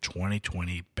statewide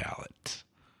 2020 ballot.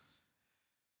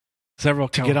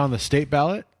 Get on the state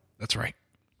ballot? That's right.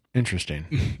 Interesting.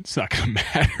 It's not going to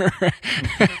matter.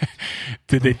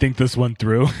 Did they think this one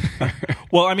through?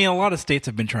 Well, I mean, a lot of states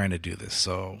have been trying to do this,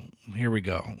 so here we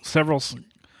go. Several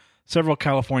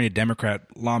California Democrat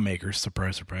lawmakers,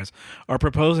 surprise, surprise, are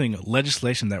proposing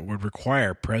legislation that would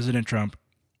require President Trump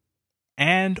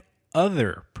and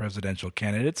other presidential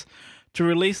candidates to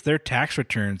release their tax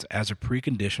returns as a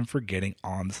precondition for getting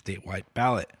on the statewide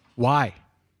ballot. Why?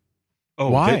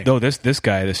 Why? This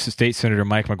guy, the state senator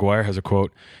Mike McGuire, has a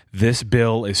quote. This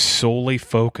bill is solely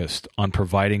focused on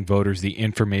providing voters the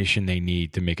information they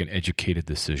need to make an educated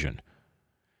decision.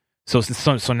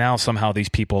 So now somehow these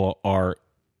people are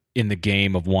in the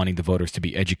game of wanting the voters to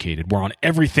be educated, where on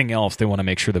everything else they want to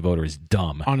make sure the voter is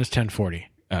dumb. On his 1040.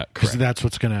 Correct. That's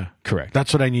what's going to... Correct.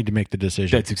 That's what I need to make the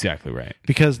decision. That's exactly right.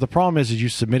 Because the problem is you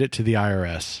submit it to the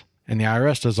IRS, and the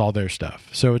IRS does all their stuff.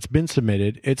 So it's been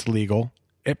submitted. It's legal.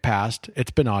 It passed. It's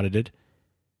been audited.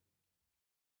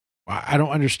 I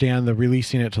don't understand the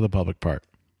releasing it to the public part.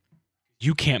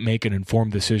 You can't make an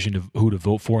informed decision of who to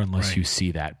vote for unless you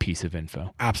see that piece of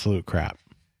info. Absolute crap.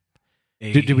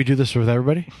 Did we do this with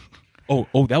everybody? Oh,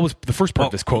 that was the first part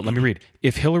of this quote. Let me read.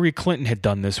 If Hillary Clinton had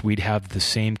done this, we'd have the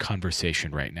same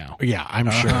conversation right now. Yeah, I'm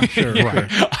sure. Sure,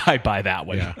 right. I buy that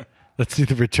one. Yeah. Let's see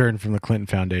the return from the Clinton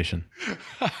Foundation.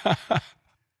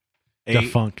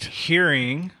 Defunct.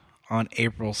 Hearing on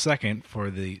April 2nd for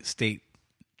the State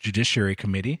Judiciary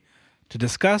Committee to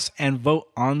discuss and vote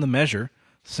on the measure,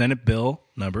 Senate Bill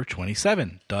number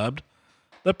 27, dubbed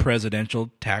the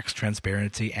Presidential Tax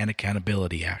Transparency and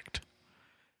Accountability Act,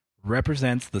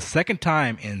 represents the second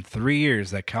time in 3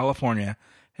 years that California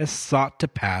has sought to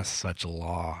pass such a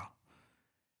law.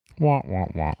 Wah, wah,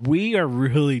 wah. We are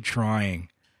really trying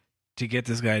to get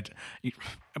this guy,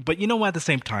 but you know what, at the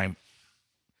same time,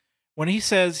 when he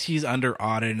says he's under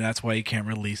audit and that's why he can't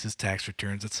release his tax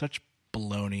returns, it's such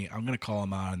baloney. I'm going to call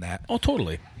him out on that. Oh,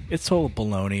 totally. It's total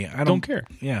baloney. I don't care.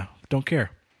 Yeah, don't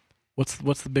care. What's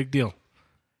the big deal?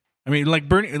 I mean, like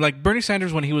Bernie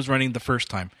Sanders when he was running the first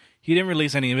time, he didn't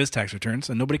release any of his tax returns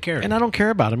and nobody cared. And I don't care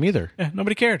about him either. Yeah,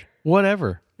 nobody cared.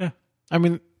 Whatever. Yeah. I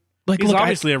mean, he's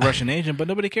obviously a Russian agent, but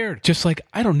nobody cared. Just like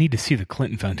I don't need to see the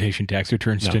Clinton Foundation tax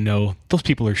returns to know those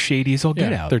people are shady as all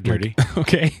get out. They're dirty.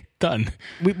 Okay, done.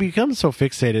 We become so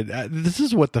fixated. This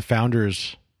is what the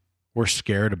founders were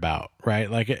scared about, right?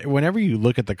 Like whenever you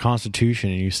look at the Constitution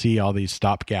and you see all these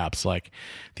stopgaps, like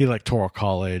the Electoral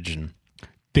College, and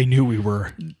they knew we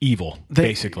were evil,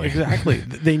 basically. Exactly.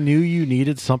 They knew you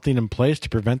needed something in place to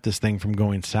prevent this thing from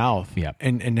going south. Yeah.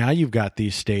 And now you've got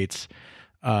these states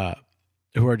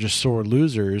who are just sore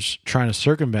losers trying to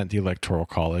circumvent the Electoral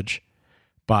College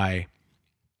by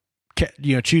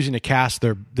choosing to cast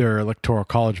their Electoral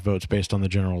College votes based on the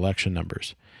general election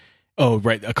numbers. Oh,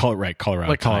 right. Colorado. Like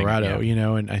Colorado, tying,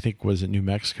 yeah. And I think, was it New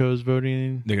Mexico's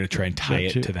voting? They're going to try and tie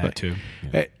it to that too.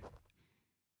 Yeah.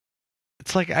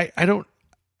 It's like,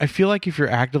 I feel like if you're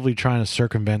actively trying to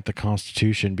circumvent the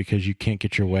Constitution because you can't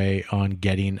get your way on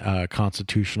getting a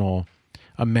constitutional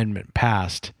amendment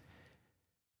passed,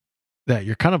 that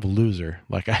you're kind of a loser.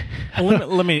 Like,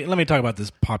 let me talk about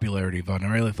this popularity vote. I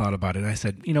really thought about it. I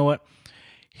said, you know what?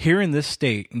 Here in this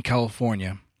state, in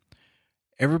California,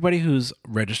 everybody who's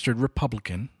registered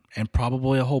Republican and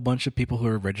probably a whole bunch of people who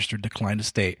are registered decline to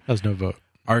state has no vote,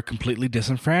 are completely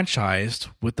disenfranchised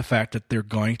with the fact that they're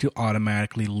going to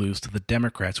automatically lose to the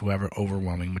Democrats who have an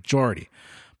overwhelming majority.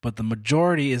 But the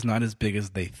majority is not as big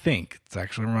as they think. It's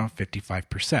actually around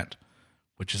 55%,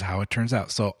 which is how it turns out.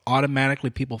 So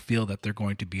automatically people feel that they're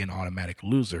going to be an automatic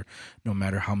loser no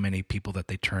matter how many people that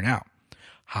they turn out.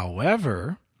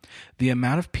 However, the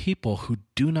amount of people who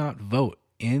do not vote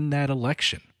in that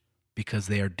election because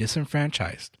they are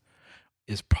disenfranchised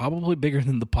is probably bigger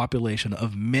than the population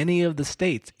of many of the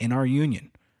states in our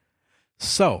union.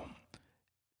 So,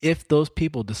 if those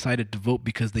people decided to vote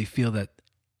because they feel that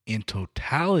in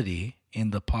totality,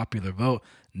 in the popular vote,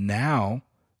 now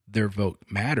their vote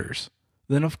matters,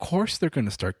 then of course they're going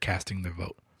to start casting their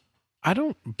vote. I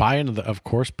don't buy into the of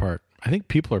course part. I think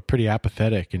people are pretty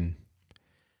apathetic, and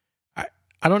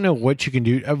I don't know what you can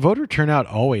do. A voter turnout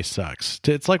always sucks.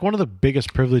 It's like one of the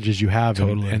biggest privileges you have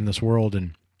in this world,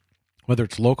 and whether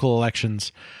it's local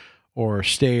elections or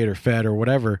state or fed or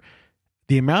whatever,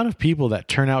 the amount of people that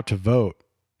turn out to vote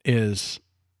is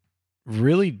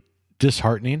really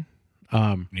disheartening.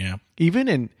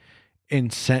 Even in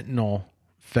Sentinel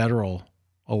federal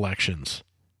elections,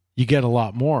 you get a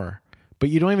lot more, but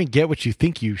you don't even get what you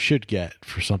think you should get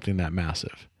for something that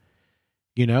massive.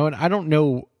 And I don't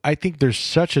know. I think there's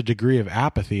such a degree of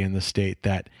apathy in the state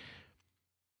that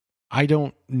I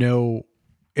don't know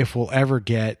if we'll ever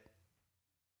get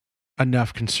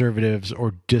enough conservatives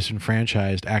or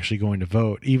disenfranchised actually going to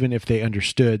vote, even if they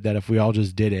understood that if we all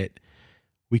just did it,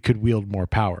 we could wield more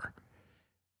power.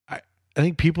 I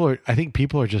think people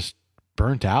are just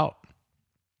burnt out.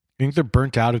 I think they're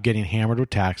burnt out of getting hammered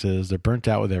with taxes. They're burnt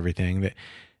out with everything. That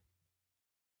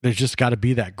there's just got to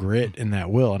be that grit and that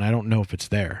will, and I don't know if it's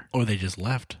there. Or they just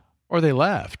left. Or they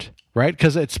left, right?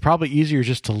 Because it's probably easier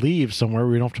just to leave somewhere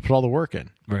where you don't have to put all the work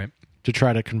in, right? To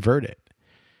try to convert it.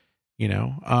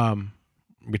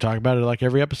 We talk about it like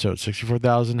every episode.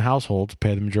 64,000 households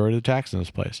pay the majority of the tax in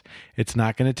this place. It's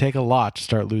not going to take a lot to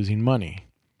start losing money,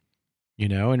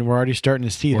 and we're already starting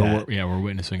to see that. We're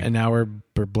witnessing it. And now we're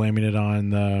blaming it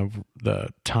on the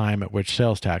time at which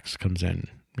sales tax comes in,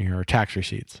 or tax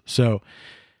receipts. So,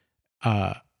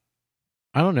 I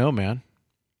don't know, man.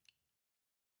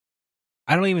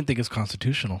 I don't even think it's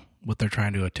constitutional what they're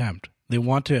trying to attempt. They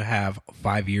want to have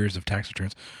 5 years of tax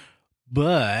returns,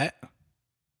 but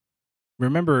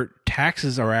remember,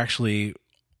 taxes are actually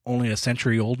only a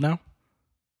century old now.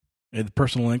 The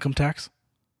personal income tax,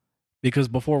 because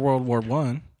before World War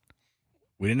I,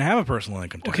 we didn't have a personal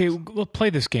income tax. Okay, we'll play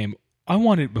this game. I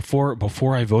wanted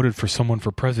before I voted for someone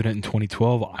for president in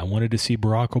 2012. I wanted to see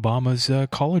Barack Obama's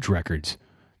college records.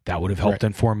 That would have helped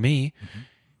inform me. Mm-hmm.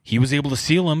 He was able to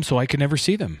seal them, so I could never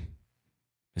see them.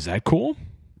 Is that cool?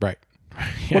 Right.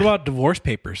 Yeah. What about divorce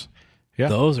papers? Yeah,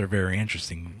 those are very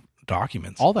interesting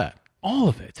documents. All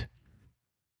of it.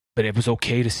 But it was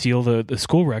okay to seal the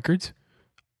school records,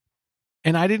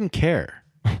 and I didn't care.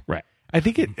 Right. I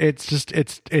think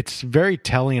it's very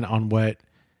telling on what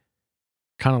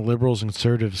kind of liberals and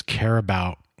conservatives care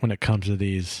about when it comes to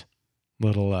these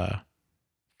little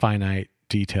finite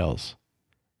details.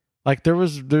 Like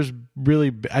there's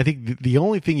really, I think the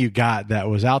only thing you got that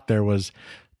was out there was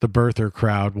the birther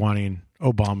crowd wanting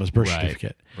Obama's birth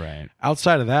certificate. Right.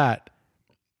 Outside of that,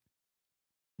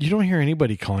 you don't hear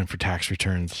anybody calling for tax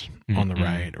returns on the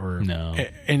right, or no.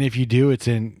 And if you do, it's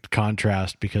in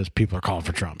contrast because people are calling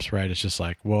for Trump's, right? It's just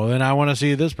like, well, then I want to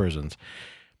see this person's.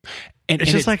 And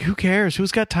it's just like, who cares?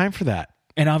 Who's got time for that?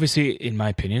 And obviously, in my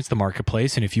opinion, it's the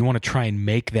marketplace. And if you want to try and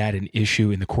make that an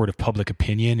issue in the court of public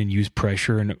opinion and use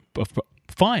pressure, and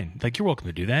fine, like you're welcome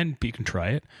to do that. And you can try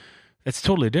it. That's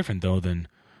totally different, though, than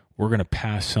we're going to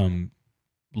pass some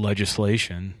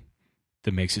legislation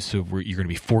that makes it so you're going to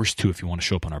be forced to if you want to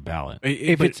show up on our ballot.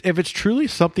 If it's truly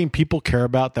something people care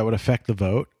about that would affect the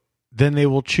vote, then they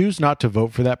will choose not to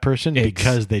vote for that person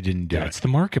because they didn't do it. That's the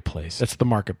marketplace. That's the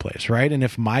marketplace, right? And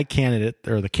if my candidate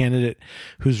or the candidate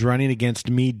who's running against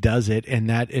me does it, and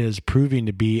that is proving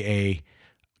to be a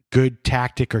good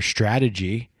tactic or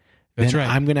strategy, then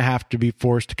I'm going to have to be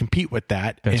forced to compete with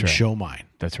that show mine.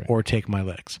 That's right. Or take my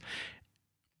licks.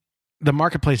 The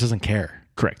marketplace doesn't care.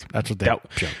 Correct. That's what they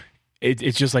show.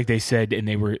 it's just like they said, and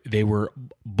they were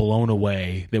blown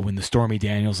away that when the Stormy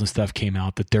Daniels and stuff came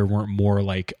out, that there weren't more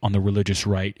like on the religious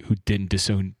right who didn't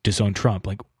disown Trump.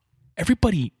 Like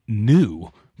everybody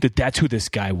knew that that's who this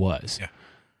guy was. Yeah.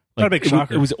 Like, Not a big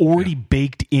shocker. It was already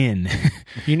baked in.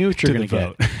 You knew what you're going to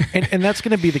vote. get. And that's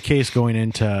going to be the case going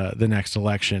into the next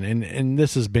election. And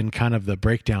this has been kind of the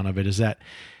breakdown of it, is that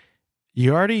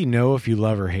you already know if you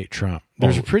love or hate Trump.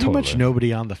 There's pretty much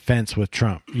nobody on the fence with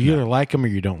Trump. You either like him or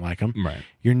you don't like him. Right.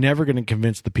 You're never going to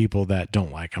convince the people that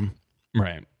don't like him.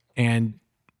 Right. And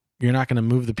you're not going to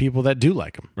move the people that do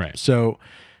like him. Right. So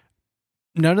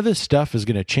none of this stuff is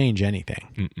going to change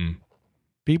anything.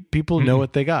 People know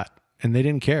what they got, and they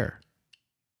didn't care.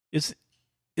 Isn't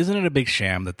it a big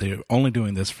sham that they're only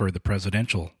doing this for the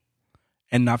presidential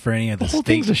and not for any of the whole states?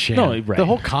 thing's a sham. No, right. The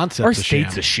whole concept Our is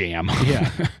state's a sham.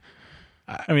 Yeah.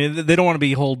 I mean, they don't want to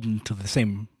be holding to the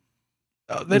same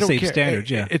They don't same care.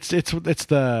 standards. Yeah, It's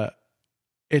the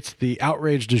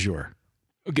outrage du jour.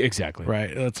 Exactly. Right.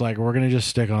 It's like, we're going to just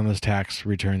stick on this tax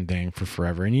return thing for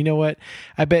forever. And you know what?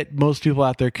 I bet most people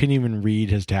out there couldn't even read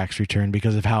his tax return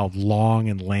because of how long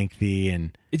and lengthy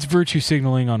and... It's virtue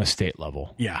signaling on a state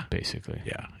level. Yeah. Basically.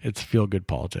 Yeah. It's feel-good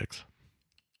politics.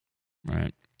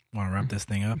 Right. want to wrap this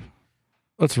thing up?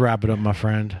 Let's wrap it up, my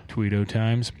friend. Tweedo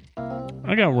Times.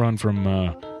 I got one from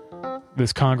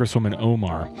this Congresswoman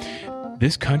Omar.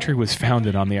 This country was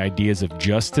founded on the ideas of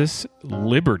justice,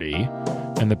 liberty,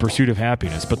 and the pursuit of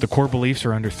happiness, but the core beliefs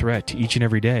are under threat each and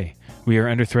every day. We are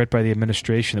under threat by the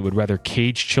administration that would rather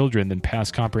cage children than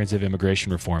pass comprehensive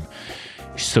immigration reform.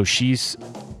 So she's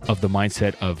of the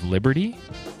mindset of liberty?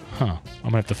 Huh.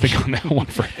 I'm going to have to think on that one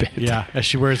for a bit. Yeah, as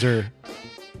she wears her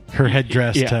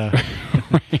headdress to...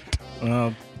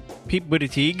 Right. Pete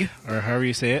Buttigieg, or however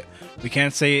you say it, we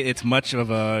can't say it's much of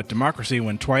a democracy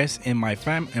when twice in my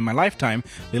lifetime,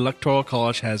 the Electoral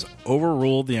College has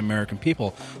overruled the American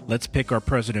people. Let's pick our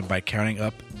president by counting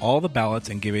up all the ballots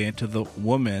and giving it to the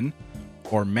woman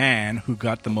or man who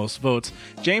got the most votes.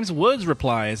 James Woods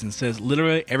replies and says,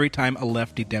 literally every time a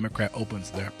lefty Democrat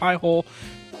opens their pie hole,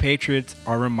 patriots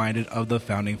are reminded of the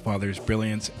Founding Fathers'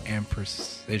 brilliance and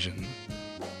precision.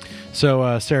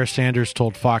 So Sarah Sanders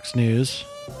told Fox News,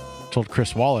 told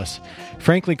Chris Wallace,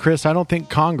 frankly, Chris, I don't think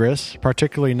Congress,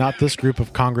 particularly not this group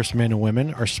of congressmen and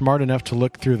women, are smart enough to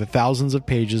look through the thousands of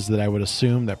pages that I would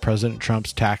assume that President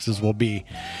Trump's taxes will be.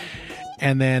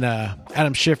 And then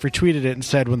Adam Schiff retweeted it and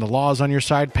said, when the law is on your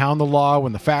side, pound the law.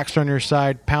 When the facts are on your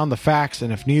side, pound the facts.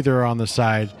 And if neither are on the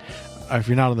side, if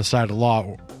you're not on the side of the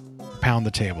law, pound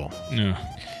the table. Yeah.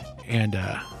 And,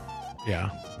 yeah.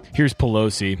 Here's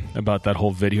Pelosi about that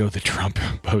whole video that Trump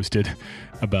posted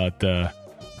about,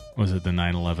 was it the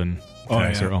 9/11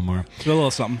 attacks or Omar? It's a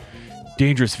little something.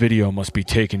 Dangerous video must be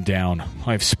taken down.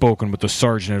 I've spoken with the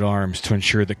Sergeant at Arms to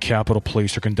ensure that Capitol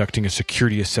Police are conducting a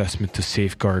security assessment to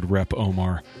safeguard Rep.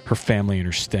 Omar, her family, and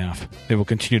her staff. They will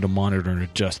continue to monitor and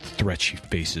adjust the threats she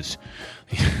faces.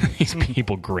 These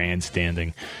people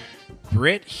grandstanding.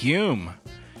 Brit Hume.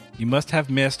 You must have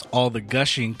missed all the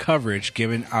gushing coverage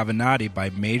given Avenatti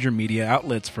by major media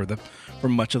outlets for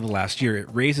much of the last year. It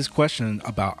raises questions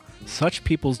about such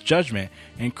people's judgment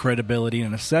and credibility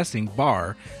in assessing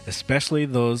Barr, especially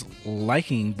those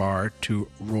liking Barr to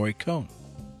Roy Cohn.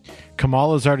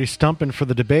 Kamala's already stumping for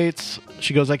the debates.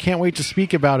 She goes, I can't wait to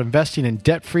speak about investing in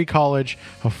debt-free college,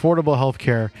 affordable health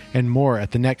care, and more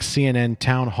at the next CNN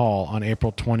town hall on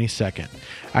April 22nd.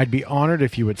 I'd be honored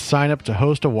if you would sign up to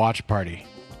host a watch party.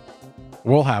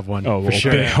 We'll have one, for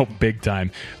sure. Big time.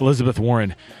 Elizabeth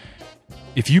Warren,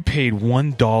 if you paid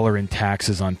 $1 in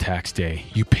taxes on tax day,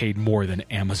 you paid more than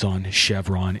Amazon,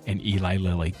 Chevron, and Eli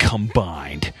Lilly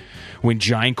combined. When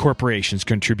giant corporations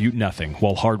contribute nothing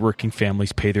while hardworking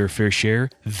families pay their fair share,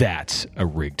 that's a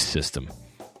rigged system.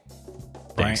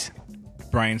 Thanks.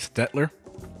 Brian Stetler.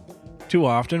 Too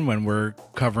often when we're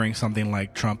covering something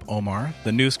like Trump Omar,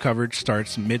 the news coverage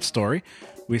starts mid-story.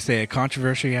 We say a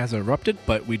controversy has erupted,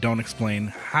 but we don't explain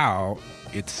how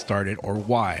it started or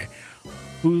why.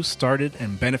 Who started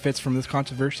and benefits from this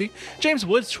controversy? James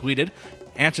Woods tweeted,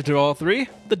 answer to all three,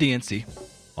 the DNC.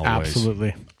 Always.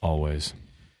 Absolutely. Always.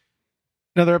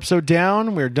 Another episode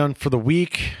down. We're done for the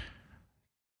week.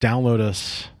 Download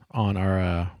us on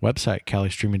our website,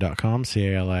 calistreaming.com,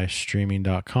 CALI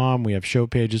streaming.com. We have show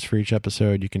pages for each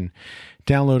episode. You can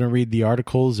download and read the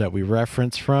articles that we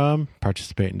reference from,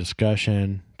 participate in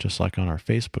discussion, just like on our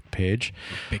Facebook page.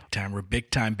 We're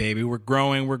big time, baby. We're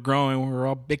growing. We're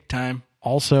all big time.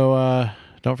 Also,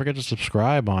 don't forget to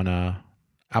subscribe on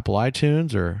Apple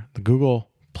iTunes or the Google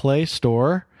Play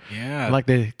Store. Yeah. Like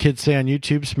the kids say on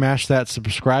YouTube, smash that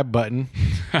subscribe button.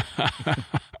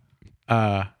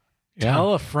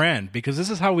 Tell a friend, because this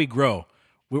is how we grow.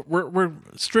 We're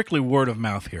strictly word of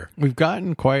mouth here. We've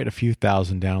gotten quite a few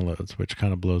thousand downloads, which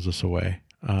kind of blows us away.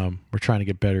 We're trying to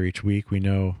get better each week. We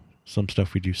know some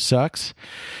stuff we do sucks,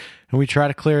 and we try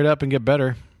to clear it up and get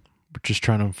better. We're just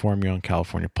trying to inform you on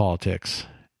California politics.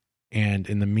 And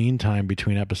in the meantime,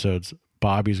 between episodes,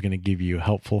 Bobby's going to give you a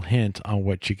helpful hint on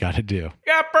what you got to do.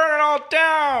 Yeah, burn it all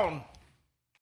down!